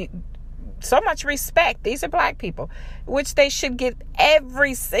respect. These are black people, which they should get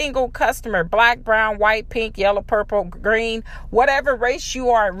every single customer, black, brown, white, pink, yellow, purple, green, whatever race you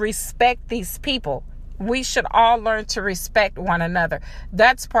are, respect these people. We should all learn to respect one another.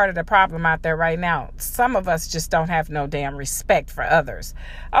 That's part of the problem out there right now. Some of us just don't have no damn respect for others.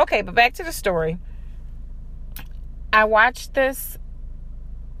 Okay, but back to the story. I watched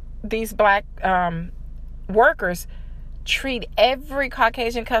these black workers treat every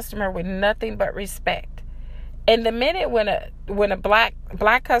Caucasian customer with nothing but respect. And the minute when a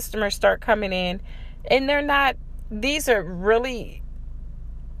black customers start coming in, and these are really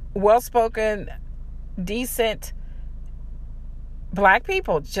well-spoken, decent black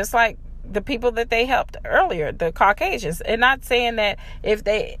people, just like the people that they helped earlier, the Caucasians. And not saying that if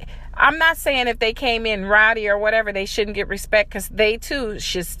they came in rowdy or whatever, they shouldn't get respect, because they too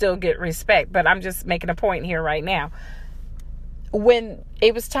should still get respect. But I'm just making a point here right now. When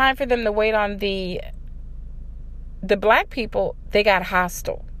it was time for them to wait on the black people, they got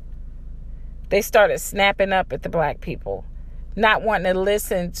hostile. They started snapping up at the black people, not wanting to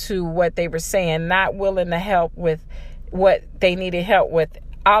listen to what they were saying, not willing to help with what they needed help with.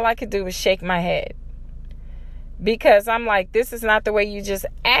 All I could do was shake my head, because I'm like, this is not the way you just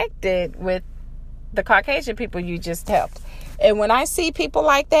acted with the Caucasian people you just helped. And when I see people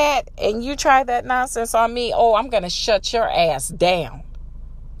like that and you try that nonsense on me, I'm going to shut your ass down.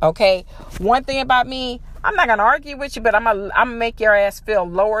 Okay? One thing about me, I'm not going to argue with you, but I'm going to make your ass feel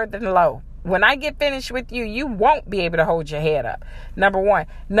lower than low. When I get finished with you, you won't be able to hold your head up. Number one.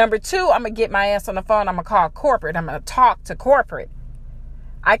 Number two, I'm going to get my ass on the phone. I'm going to call corporate. I'm going to talk to corporate.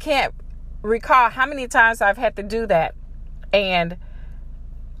 I can't recall how many times I've had to do that. And,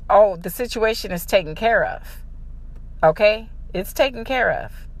 the situation is taken care of. Okay? It's taken care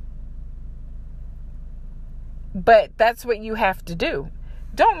of. But that's what you have to do.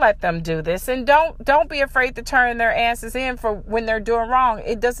 Don't let them do this, and don't be afraid to turn their asses in for when they're doing wrong.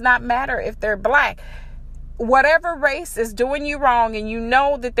 It does not matter if they're black. Whatever race is doing you wrong and you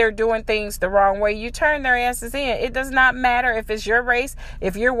know that they're doing things the wrong way, you turn their asses in. It does not matter if it's your race.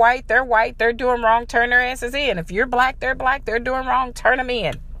 If you're white, they're doing wrong, turn their asses in. If you're black, they're doing wrong, turn them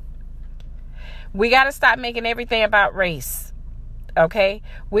in. We got to stop making everything about race. Okay?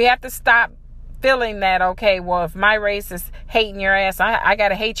 We have to stop feeling that, if my race is hating your ass, I got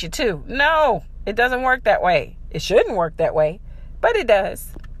to hate you too. No, it doesn't work that way. It shouldn't work that way, but it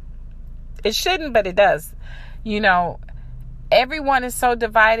does. It shouldn't, but it does. Everyone is so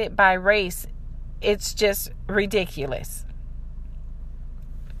divided by race. It's just ridiculous.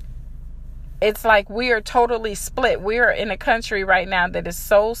 It's like we are totally split. We are in a country right now that is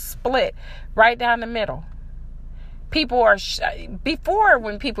so split right down the middle. People are, before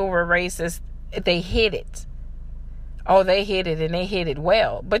when people were racist, they hid it. They hid it, and they hid it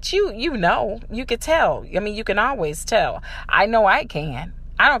well. But you could tell. I mean, you can always tell. I know I can.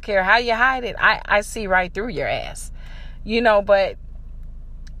 I don't care how you hide it. I see right through your ass. But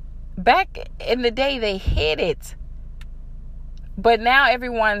back in the day, they hid it. But now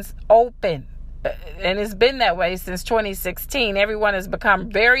everyone's open. And it's been that way since 2016. Everyone has become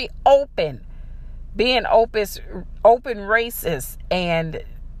very open. Being open racist. And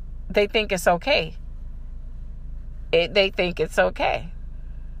they think it's okay. They think it's okay.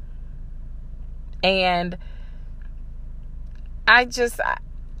 And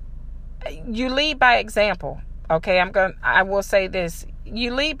you lead by example. Okay, I will say this.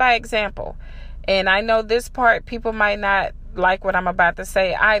 You lead by example. And I know this part, people might not like what I'm about to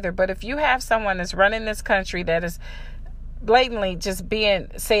say either. But if you have someone that's running this country that is blatantly just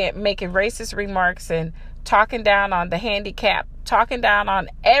making racist remarks and talking down on the handicapped, talking down on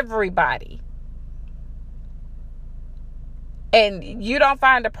everybody, and you don't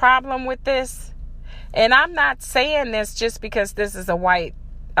find a problem with this, and I'm not saying this just because this is a white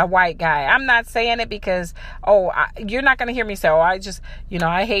guy. I'm not saying it because, you're not going to hear me say, I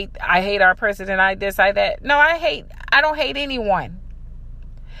hate our president, I this, I that. No, I I don't hate anyone.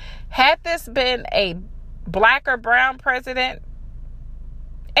 Had this been a black or brown president,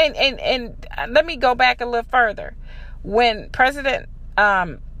 and let me go back a little further. When President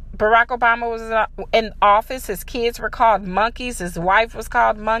Barack Obama was in office, his kids were called monkeys. His wife was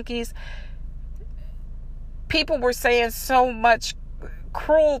called monkeys. People were saying so much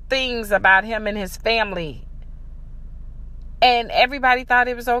cruel things about him and his family. And everybody thought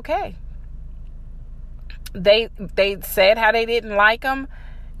it was okay. They said how they didn't like him.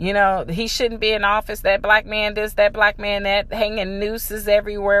 You know, he shouldn't be in office. That black man this, that black man that, hanging nooses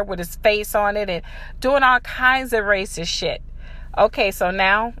everywhere with his face on it and doing all kinds of racist shit. Okay, so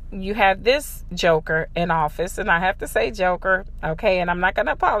now you have this joker in office, and I have to say joker, okay, and I'm not going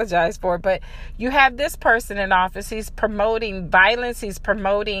to apologize for it, but you have this person in office. He's promoting violence. He's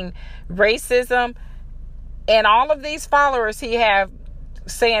promoting racism. And all of these followers he have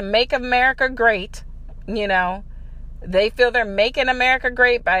saying, make America great, you know. They feel they're making America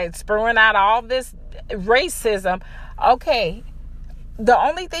great by spewing out all this racism. Okay, the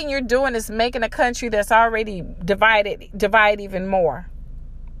only thing you're doing is making a country that's already divide even more.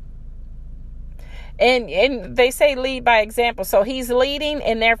 And they say lead by example. So he's leading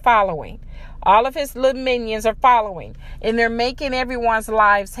and they're following. All of his little minions are following. And they're making everyone's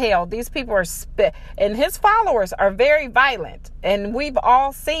lives hell. These people are and his followers are very violent. And we've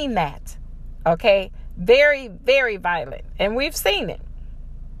all seen that. Okay? Very, very violent. And we've seen it.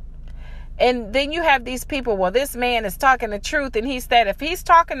 And then you have these people, well, this man is talking the truth. And he said, if he's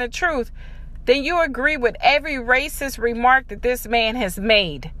talking the truth, then you agree with every racist remark that this man has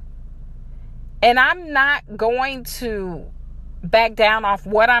made. And I'm not going to back down off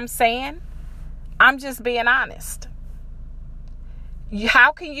what I'm saying. I'm just being honest.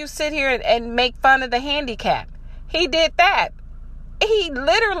 How can you sit here and make fun of the handicap? He did that. He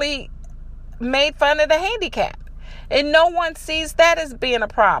literally made fun of the handicap. And no one sees that as being a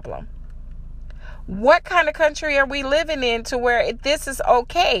problem. What kind of country are we living in to where this is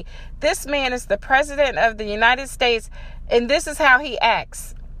okay? This man is the president of the United States, and this is how he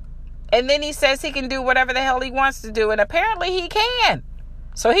acts. And then he says he can do whatever the hell he wants to do, and apparently he can.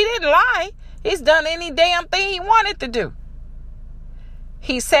 So he didn't lie. He's done any damn thing he wanted to do.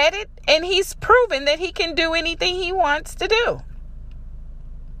 He said it, and he's proven that he can do anything he wants to do.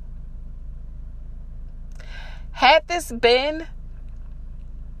 Had this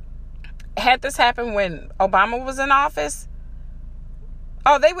happened when Obama was in office,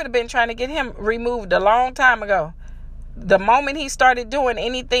 they would have been trying to get him removed a long time ago. The moment he started doing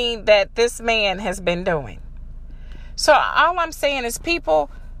anything that this man has been doing. So all I'm saying is,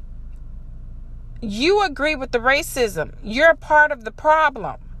 people, you agree with the racism. You're part of the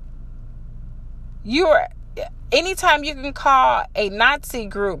problem. Anytime you can call a Nazi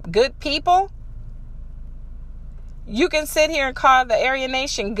group good people, you can sit here and call the Aryan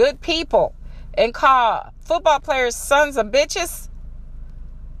Nation good people and call football players sons of bitches.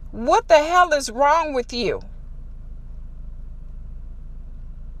 What the hell is wrong with you?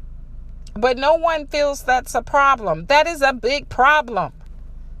 But no one feels that's a problem. That is a big problem.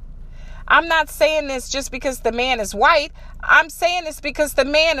 I'm not saying this just because the man is white. I'm saying this because the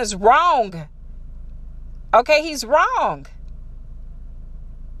man is wrong. Okay, he's wrong.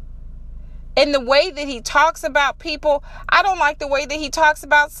 And the way that he talks about people, I don't like the way that he talks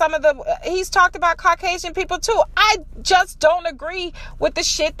about he's talked about Caucasian people too. I just don't agree with the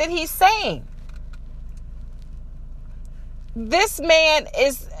shit that he's saying. This man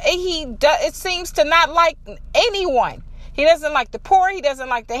it seems to not like anyone. He doesn't like the poor. He doesn't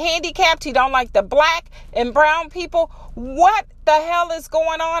like the handicapped. He don't like the black and brown people. What the hell is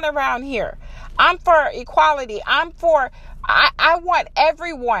going on around here? I'm for equality. I want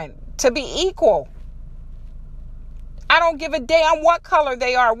everyone to be equal. I don't give a damn what color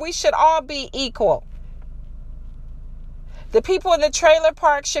they are. We should all be equal. The people in the trailer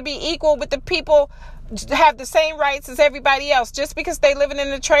park should be equal with the people have the same rights as everybody else. Just because they living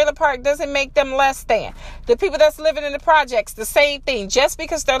in the trailer park doesn't make them less than. The people that's living in the projects, the same thing. Just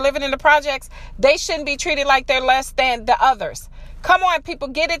because they're living in the projects, they shouldn't be treated like they're less than the others. Come on, people,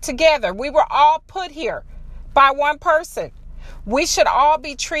 get it together. We were all put here by one person. We should all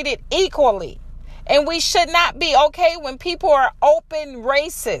be treated equally. And we should not be okay when people are open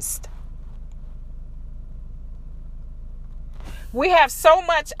racist. We have so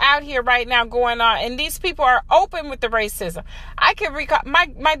much out here right now going on, and these people are open with the racism. I can recall,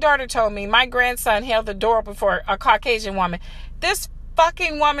 my daughter told me my grandson held the door open for a Caucasian woman. This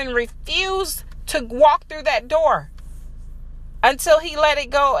fucking woman refused to walk through that door until he let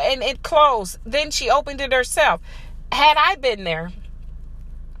it go and it closed. Then she opened it herself. Had I been there,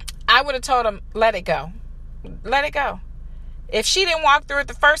 I would have told him, let it go. Let it go. If she didn't walk through it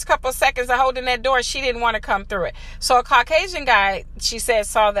the first couple of seconds of holding that door, she didn't want to come through it. So a Caucasian guy, she said,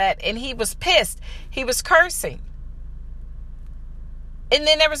 saw that, and he was pissed. He was cursing. And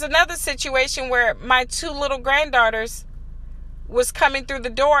then there was another situation where my 2 little granddaughters was coming through the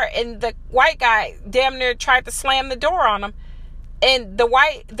door, and the white guy damn near tried to slam the door on them. And the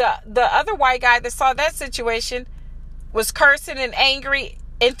other white guy that saw that situation was cursing and angry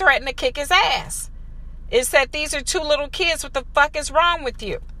and threatened to kick his ass. It said, these are 2 little kids. What the fuck is wrong with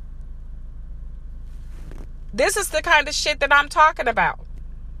you? This is the kind of shit that I'm talking about.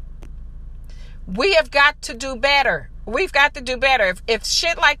 We have got to do better. We've got to do better. If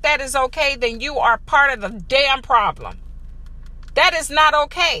shit like that is okay, then you are part of the damn problem. That is not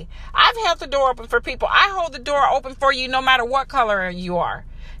okay. I've held the door open for people. I hold the door open for you no matter what color you are.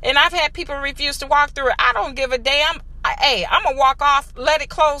 And I've had people refuse to walk through it. I don't give a damn. I'm going to walk off, let it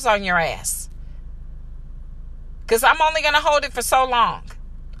close on your ass. Because I'm only going to hold it for so long.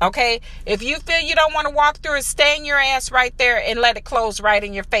 Okay? If you feel you don't want to walk through it, stay in your ass right there and let it close right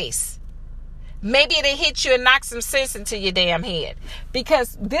in your face. Maybe it'll hit you and knock some sense into your damn head.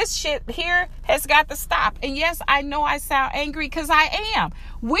 Because this shit here has got to stop. And yes, I know I sound angry because I am.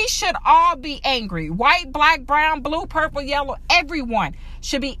 We should all be angry. White, black, brown, blue, purple, yellow. Everyone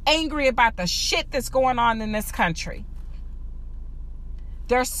should be angry about the shit that's going on in this country.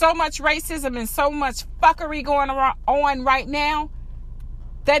 There's so much racism and so much fuckery going on right now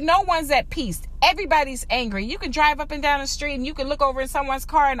that no one's at peace. Everybody's angry. You can drive up and down the street and you can look over in someone's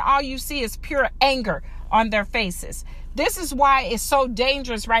car and all you see is pure anger on their faces. This is why it's so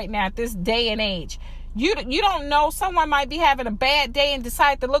dangerous right now at this day and age. You don't know, someone might be having a bad day and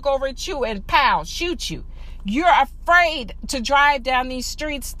decide to look over at you and pow, shoot you. You're afraid to drive down these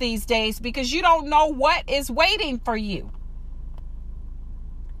streets these days because you don't know what is waiting for you.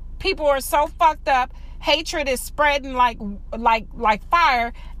 People are so fucked up. Hatred is spreading like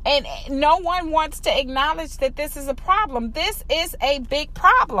fire, and no one wants to acknowledge that this is a problem. This is a big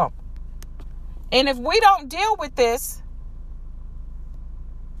problem. And if we don't deal with this,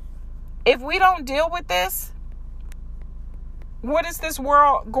 what is this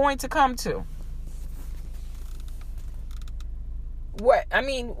world going to come to?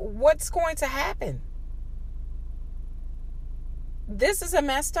 What's going to happen? This is a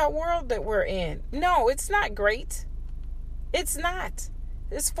messed up world that we're in. No, it's not great. It's not.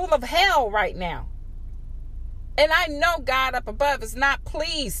 It's full of hell right now. And I know God up above is not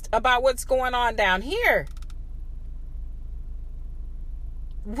pleased about what's going on down here.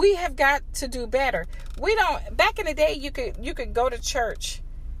 We have got to do better. Back in the day, you could go to church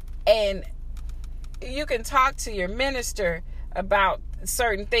and you can talk to your minister about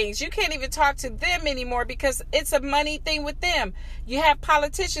certain things. You can't even talk to them anymore because it's a money thing with them. You have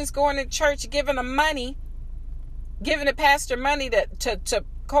politicians going to church giving them money, giving the pastor money to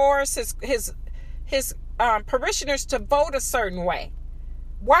coerce his parishioners to vote a certain way.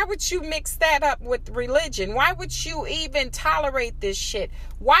 Why would you mix that up with religion? Why would you even tolerate this shit?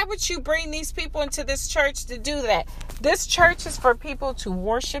 Why would you bring these people into this church to do that? This church is for people to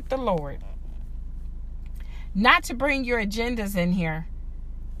worship the Lord. Not to bring your agendas in here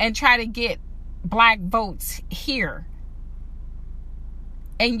and try to get black votes here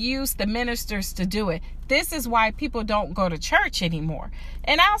and use the ministers to do it. This is why people don't go to church anymore.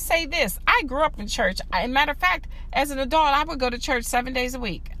 And I'll say this. I grew up in church. As a matter of fact, as an adult, I would go to church 7 days a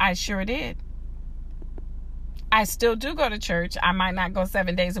week. I sure did. I still do go to church. I might not go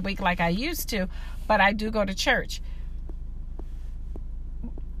 7 days a week like I used to, but I do go to church.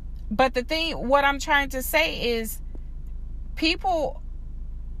 But what I'm trying to say is people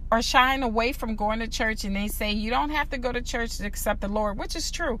are shying away from going to church, and they say you don't have to go to church to accept the Lord, which is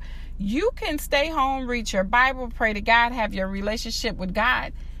true. You can stay home, read your Bible, pray to God, have your relationship with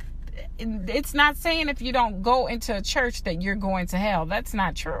God. It's not saying if you don't go into a church that you're going to hell. That's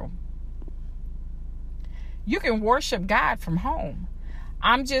not true. You can worship God from home.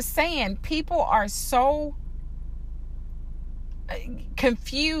 I'm just saying people are so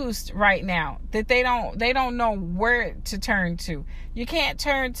confused right now that they don't know where to turn to. You can't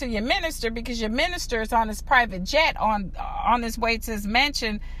turn to your minister because your minister is on his private jet on his way to his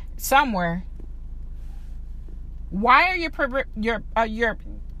mansion somewhere. Why are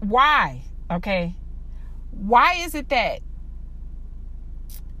why? Okay. Why is it that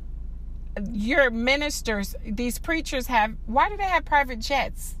your ministers, these preachers why do they have private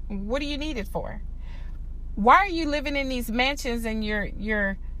jets? What do you need it for? Why are you living in these mansions and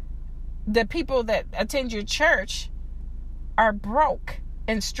the people that attend your church are broke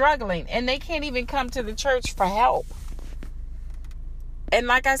and struggling and they can't even come to the church for help? And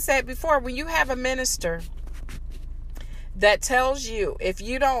like I said before, when you have a minister that tells you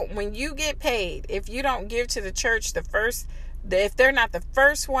when you get paid, if you don't give to the church if they're not the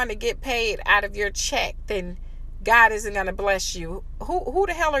first one to get paid out of your check, then God isn't going to bless you. Who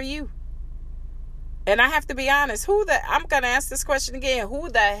the hell are you? And I have to be honest, I'm going to ask this question again. Who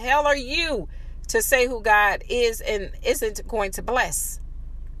the hell are you to say who God is and isn't going to bless?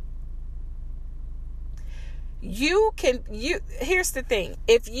 Here's the thing.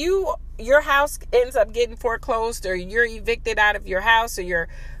 If your house ends up getting foreclosed, or you're evicted out of your house, or your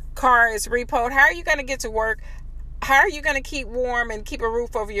car is repoed, how are you going to get to work? How are you going to keep warm and keep a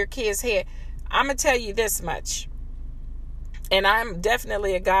roof over your kids' head? I'm going to tell you this much. And I'm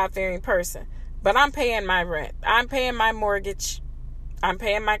definitely a God-fearing person. But I'm paying my rent. I'm paying my mortgage. I'm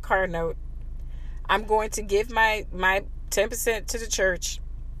paying my car note. I'm going to give my 10% to the church.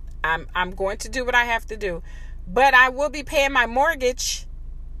 I'm going to do what I have to do. But I will be paying my mortgage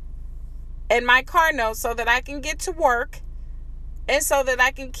and my car note so that I can get to work and so that I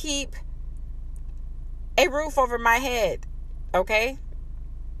can keep a roof over my head. Okay?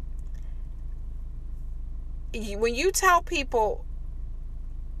 When you tell people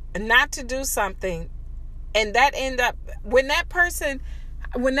not to do something, and that when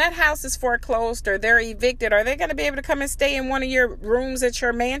that house is foreclosed or they're evicted, are they going to be able to come and stay in one of your rooms at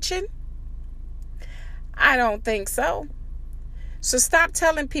your mansion? I don't think so. So stop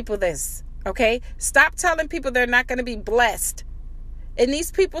telling people this, okay? Stop telling people they're not going to be blessed. And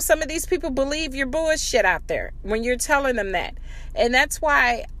some of these people believe your bullshit out there when you're telling them that. And that's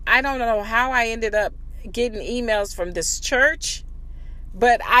why I don't know how I ended up getting emails from this church,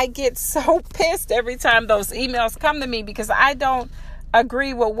 but I get so pissed every time those emails come to me because I don't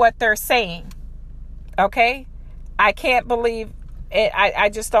agree with what they're saying. Okay? I can't believe it. I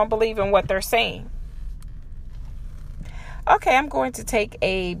just don't believe in what they're saying. Okay, I'm going to take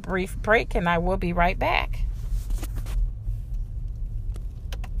a brief break and I will be right back.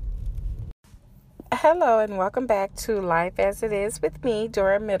 Hello and welcome back to Life as It Is with me,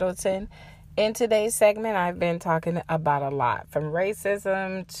 Dora Middleton. In today's segment, I've been talking about a lot, from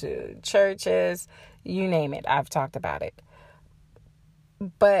racism to churches, you name it. I've talked about it.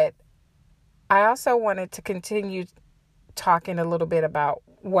 But I also wanted to continue talking a little bit about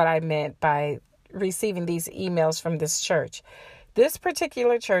what I meant by receiving these emails from this church. This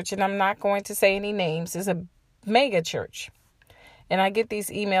particular church, and I'm not going to say any names, is a mega church. And I get these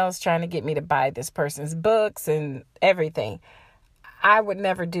emails trying to get me to buy this person's books and everything. I would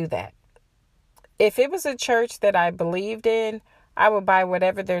never do that. If it was a church that I believed in, I would buy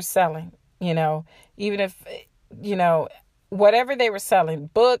whatever they're selling, even if, whatever they were selling,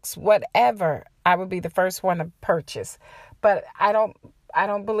 books, whatever, I would be the first one to purchase. But I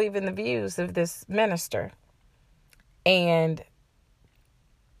don't believe in the views of this minister. And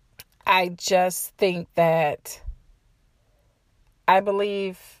I just think that I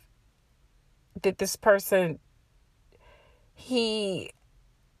believe that this person, he's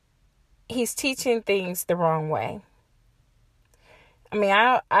teaching things the wrong way. I mean,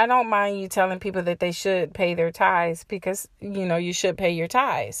 I don't mind you telling people that they should pay their tithes because, you should pay your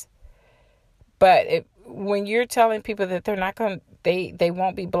tithes. But when you're telling people that they're not going to, they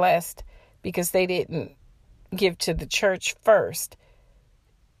won't be blessed because they didn't give to the church first.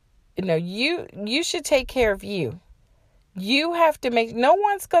 You should take care of you. You have to no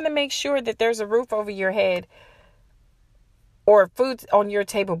one's going to make sure that there's a roof over your head or food on your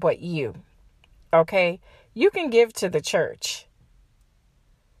table but you. Okay? You can give to the church.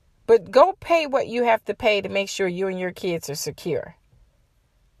 But go pay what you have to pay to make sure you and your kids are secure.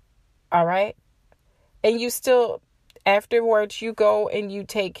 All right? And you still, afterwards, you go and you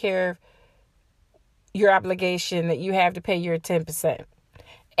take care of your obligation that you have to pay your 10%.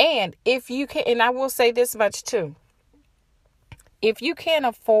 And if you can, and I will say this much too. If you can't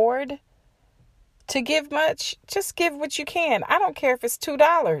afford to give much, just give what you can. I don't care if it's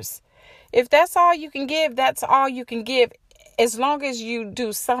 $2. If that's all you can give, that's all you can give, as long as you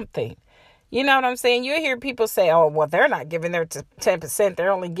do something. You know what I'm saying? You hear people say, oh, well, they're not giving their 10%.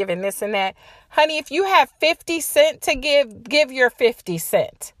 They're only giving this and that. Honey, if you have 50 cents to give your 50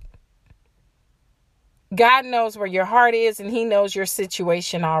 cents. God knows where your heart is and he knows your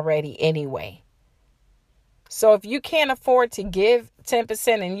situation already anyway. So if you can't afford to give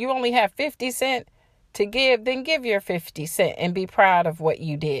 10% and you only have 50 cents to give, then give your 50 cents and be proud of what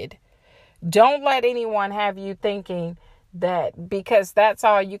you did. Don't let anyone have you thinking that because that's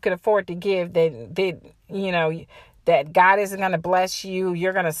all you could afford to give, that God isn't going to bless you.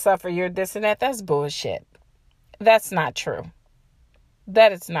 You're going to suffer. You're this and that. That's bullshit. That's not true.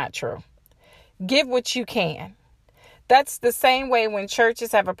 That is not true. Give what you can. That's the same way when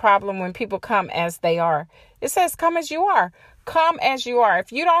churches have a problem when people come as they are. It says, come as you are. Come as you are.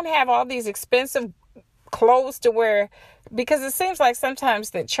 If you don't have all these expensive clothes to wear, because it seems like sometimes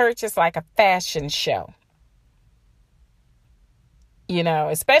that church is like a fashion show. You know,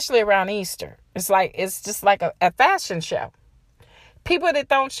 especially around Easter. It's just like a fashion show. People that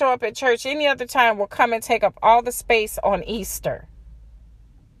don't show up at church any other time will come and take up all the space on Easter.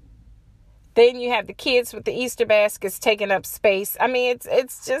 Then you have the kids with the Easter baskets taking up space. I mean,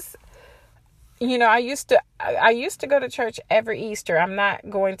 it's just, you know, I used to go to church every Easter. I'm not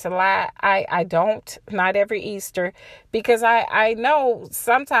going to lie. I don't, not every Easter, because I know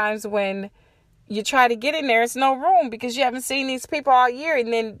sometimes when you try to get in there, it's no room because you haven't seen these people all year.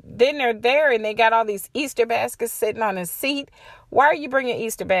 And then they're there and they got all these Easter baskets sitting on a seat. Why are you bringing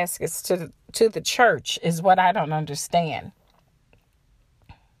Easter baskets to the church is what I don't understand.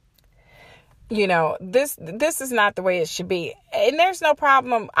 You know, this is not the way it should be. And there's no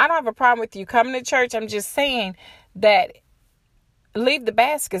problem. I don't have a problem with you coming to church. I'm just saying that leave the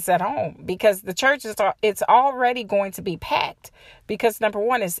baskets at home because the church it's already going to be packed because number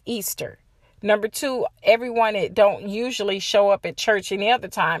one is Easter. Number two, everyone that don't usually show up at church any other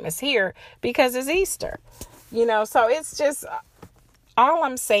time is here because it's Easter. You know, so it's just, all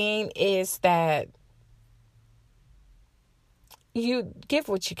I'm saying is that you give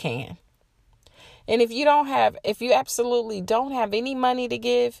what you can. And if you absolutely don't have any money to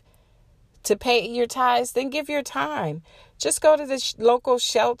give to pay your tithes, then give your time. Just go to the local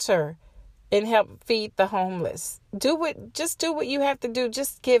shelter and help feed the homeless. Just do what you have to do.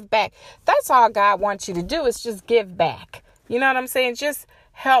 Just give back. That's all God wants you to do is just give back. You know what I'm saying? Just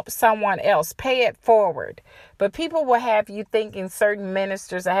help someone else. Pay it forward. But people will have you thinking, certain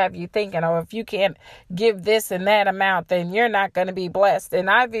ministers will have you thinking, oh, if you can't give this and that amount, then you're not going to be blessed. And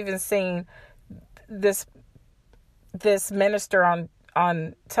I've even seen this minister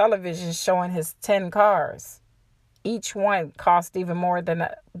on television showing his 10 cars. Each one cost even more than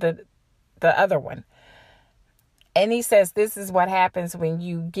the other one. And he says, this is what happens when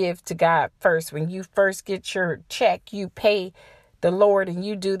you give to God first. When you first get your check, you pay the Lord and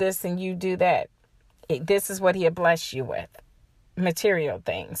you do this and you do that. This is what he'll bless you with. Material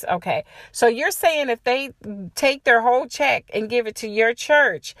things. Okay. So you're saying if they take their whole check and give it to your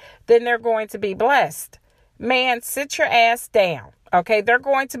church, then they're going to be blessed. Man, sit your ass down. Okay. They're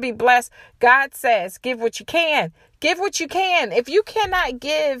going to be blessed. God says, give what you can. Give what you can. If you cannot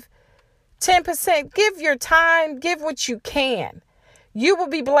give 10%, give your time, give what you can. You will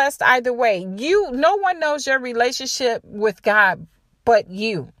be blessed either way. No one knows your relationship with God but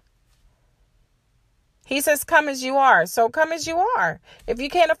you. He says, come as you are. So come as you are. If you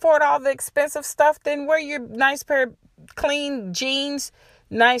can't afford all the expensive stuff, then wear your nice pair of clean jeans,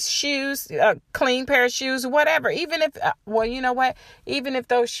 nice shoes, clean pair of shoes, whatever. Even if, you know what? Even if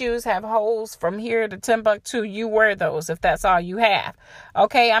those shoes have holes from here to Timbuktu, you wear those if that's all you have.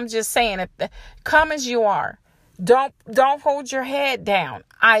 Okay, I'm just saying, come as you are. Don't hold your head down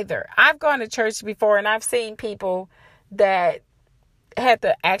either. I've gone to church before and I've seen people that had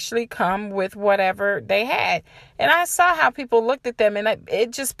to actually come with whatever they had. And I saw how people looked at them and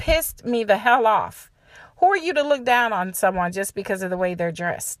it just pissed me the hell off. Who are you to look down on someone just because of the way they're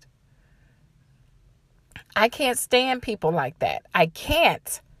dressed? I can't stand people like that. I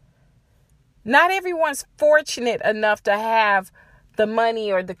can't. Not everyone's fortunate enough to have the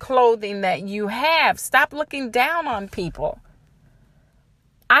money or the clothing that you have. Stop looking down on people.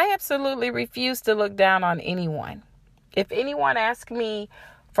 I absolutely refuse to look down on anyone. If anyone asks me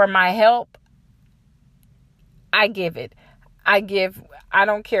for my help, I give it. I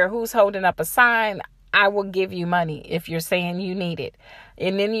don't care who's holding up a sign. I will give you money if you're saying you need it.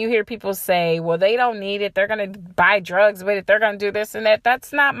 And then you hear people say, well, they don't need it. They're going to buy drugs with it. They're going to do this and that.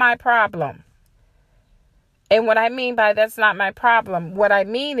 That's not my problem. And what I mean by that's not my problem, what I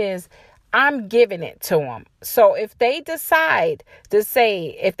mean is I'm giving it to them. So if they decide to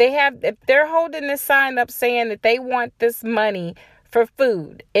say, if they're holding this sign up saying that they want this money for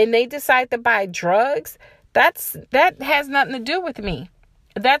food and they decide to buy drugs, that has nothing to do with me.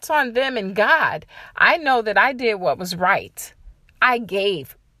 That's on them and God. I know that I did what was right. I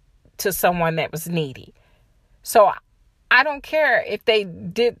gave to someone that was needy. So I don't care if they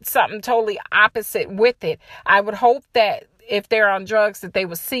did something totally opposite with it. I would hope that if they're on drugs, that they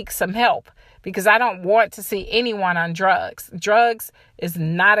would seek some help, because I don't want to see anyone on drugs. Drugs is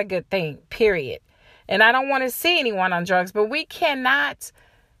not a good thing, period. And I don't want to see anyone on drugs, but we cannot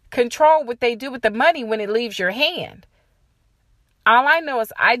control what they do with the money when it leaves your hand. All I know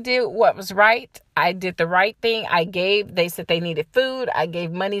is I did what was right. I did the right thing. I gave. They said they needed food. I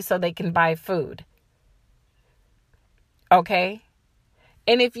gave money so they can buy food. Okay?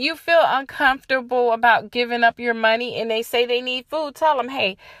 And if you feel uncomfortable about giving up your money and they say they need food, tell them,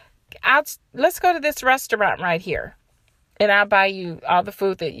 hey, let's go to this restaurant right here and I'll buy you all the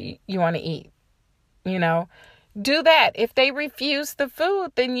food that you want to eat. You know, do that. If they refuse the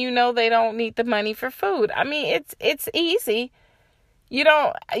food, then you know they don't need the money for food. I mean, it's easy. You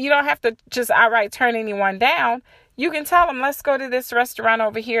don't have to just outright turn anyone down. You can tell them, let's go to this restaurant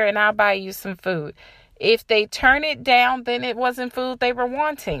over here and I'll buy you some food. If they turn it down, then it wasn't food they were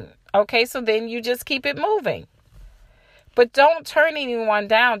wanting. Okay, so then you just keep it moving. But don't turn anyone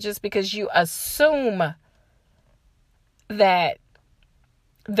down just because you assume that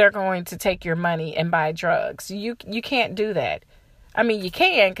they're going to take your money and buy drugs. You can't do that. I mean, you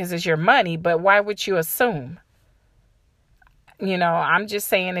can because it's your money, but why would you assume? You know, I'm just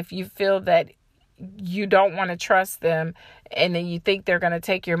saying if you feel that you don't want to trust them and then you think they're going to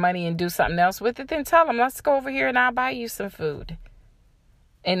take your money and do something else with it, then tell them, let's go over here and I'll buy you some food.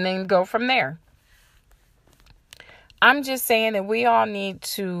 And then go from there. I'm just saying that we all need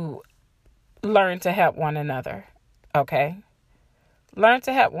to learn to help one another. Okay? Learn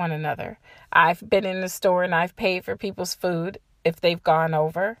to help one another. I've been in the store and I've paid for people's food if they've gone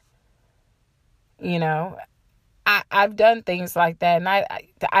over. You know, I've done things like that, and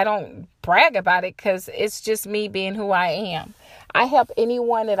I don't brag about it because it's just me being who I am. I help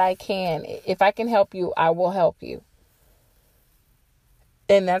anyone that I can. If I can help you, I will help you.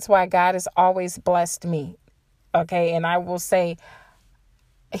 And that's why God has always blessed me. Okay, and I will say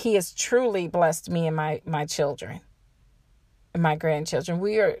He has truly blessed me and my children and my grandchildren.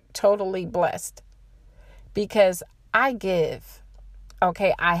 We are totally blessed because I give.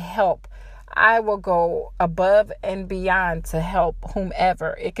 Okay, I help. I will go above and beyond to help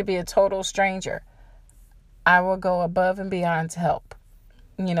whomever. It could be a total stranger. I will go above and beyond to help.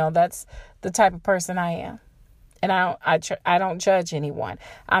 You know, that's the type of person I am. And I don't judge anyone.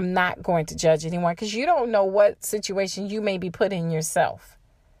 I'm not going to judge anyone because you don't know what situation you may be put in yourself.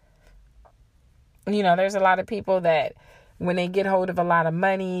 You know, there's a lot of people that when they get hold of a lot of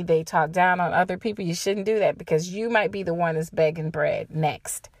money, they talk down on other people. You shouldn't do that because you might be the one that's begging bread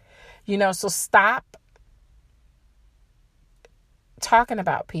next. You know, so stop talking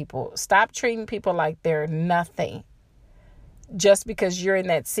about people. Stop treating people like they're nothing just because you're in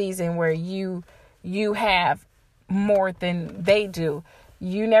that season where you have more than they do.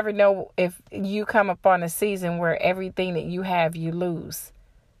 You never know if you come upon a season where everything that you have, you lose.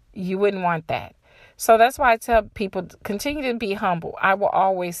 You wouldn't want that. So that's why I tell people, continue to be humble. I will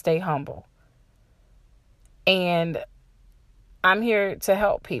always stay humble. And I'm here to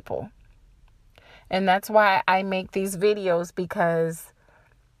help people. And that's why I make these videos, because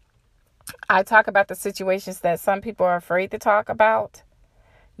I talk about the situations that some people are afraid to talk about.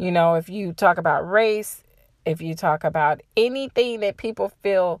 You know, if you talk about race, if you talk about anything that people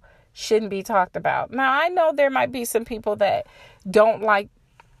feel shouldn't be talked about. Now, I know there might be some people that don't like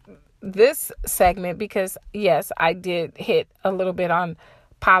this segment because, yes, I did hit a little bit on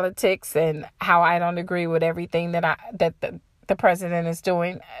politics and how I don't agree with everything that the president is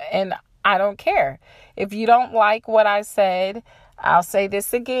doing. And I don't care. If you don't like what I said, I'll say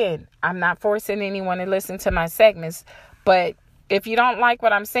this again. I'm not forcing anyone to listen to my segments. But if you don't like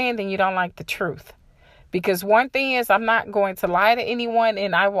what I'm saying, then you don't like the truth. Because one thing is, I'm not going to lie to anyone,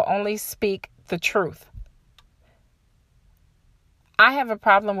 and I will only speak the truth. I have a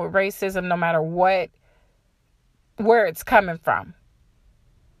problem with racism no matter where it's coming from.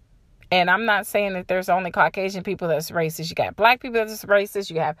 And I'm not saying that there's only Caucasian people that's racist. You got black people that's racist.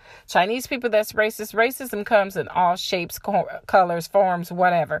 You have Chinese people that's racist. Racism comes in all shapes, colors, forms,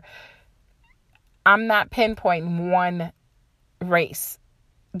 whatever. I'm not pinpointing one race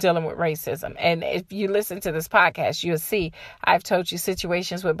dealing with racism. And if you listen to this podcast, you'll see I've told you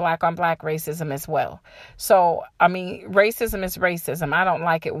situations with black on black racism as well. So, I mean, racism is racism. I don't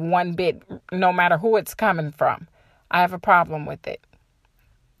like it one bit, no matter who it's coming from. I have a problem with it.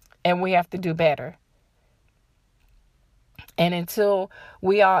 And we have to do better. And until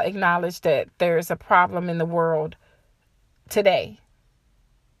we all acknowledge that there's a problem in the world today,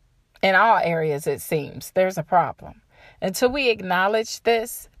 in all areas it seems, there's a problem. Until we acknowledge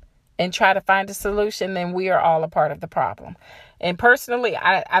this and try to find a solution, then we are all a part of the problem. And personally,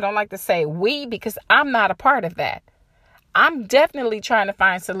 I don't like to say we because I'm not a part of that. I'm definitely trying to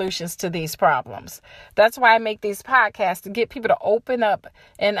find solutions to these problems. That's why I make these podcasts, to get people to open up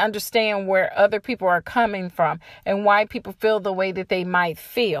and understand where other people are coming from and why people feel the way that they might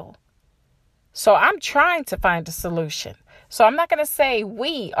feel. So I'm trying to find a solution. So I'm not going to say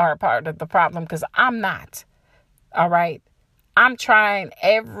we are a part of the problem because I'm not. All right. I'm trying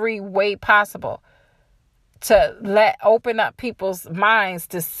every way possible to open up people's minds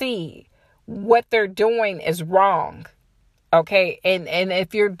to see what they're doing is wrong. Okay. And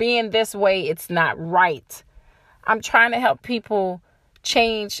if you're being this way, it's not right. I'm trying to help people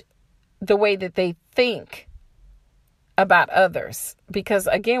change the way that they think about others. Because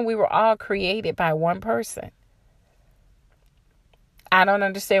again, we were all created by one person. I don't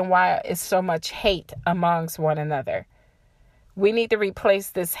understand why it's so much hate amongst one another. We need to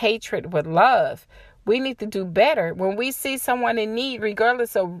replace this hatred with love. We need to do better. When we see someone in need,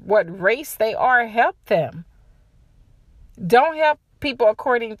 regardless of what race they are, help them. Don't help people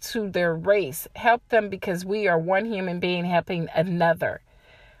according to their race. Help them because we are one human being helping another.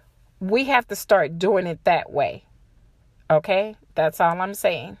 We have to start doing it that way. Okay? That's all I'm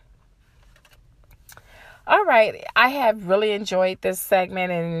saying. All right. I have really enjoyed this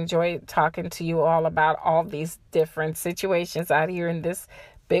segment and enjoyed talking to you all about all these different situations out here in this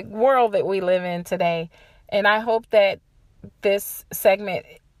big world that we live in today. And I hope that this segment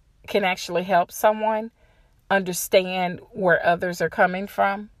can actually help someone understand where others are coming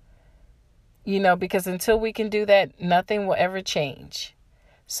from. Because until we can do that, nothing will ever change.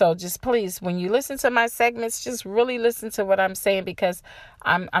 So just please, when you listen to my segments, just really listen to what I'm saying, because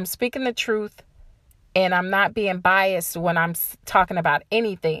I'm speaking the truth and I'm not being biased when I'm talking about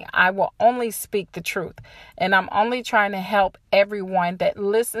anything. I will only speak the truth, and I'm only trying to help everyone that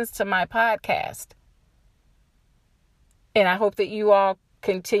listens to my podcast. And I hope that you all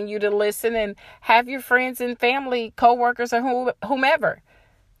continue to listen and have your friends and family, coworkers, or whomever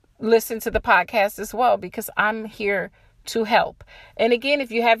listen to the podcast as well, because I'm here to help. And again,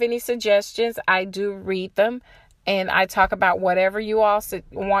 if you have any suggestions, I do read them and I talk about whatever you all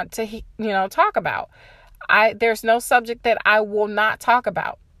want to, talk about. There's no subject that I will not talk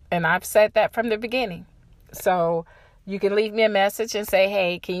about. And I've said that from the beginning. So you can leave me a message and say,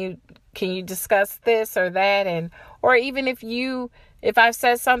 hey, can you discuss this or that? Or even if I've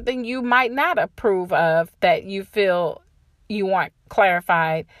said something you might not approve of that you feel you want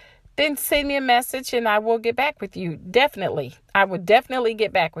clarified, then send me a message and I will get back with you. Definitely. I would definitely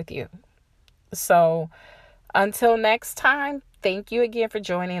get back with you. So until next time, thank you again for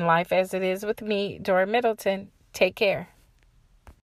joining Life as It Is with me, Dora Middleton. Take care.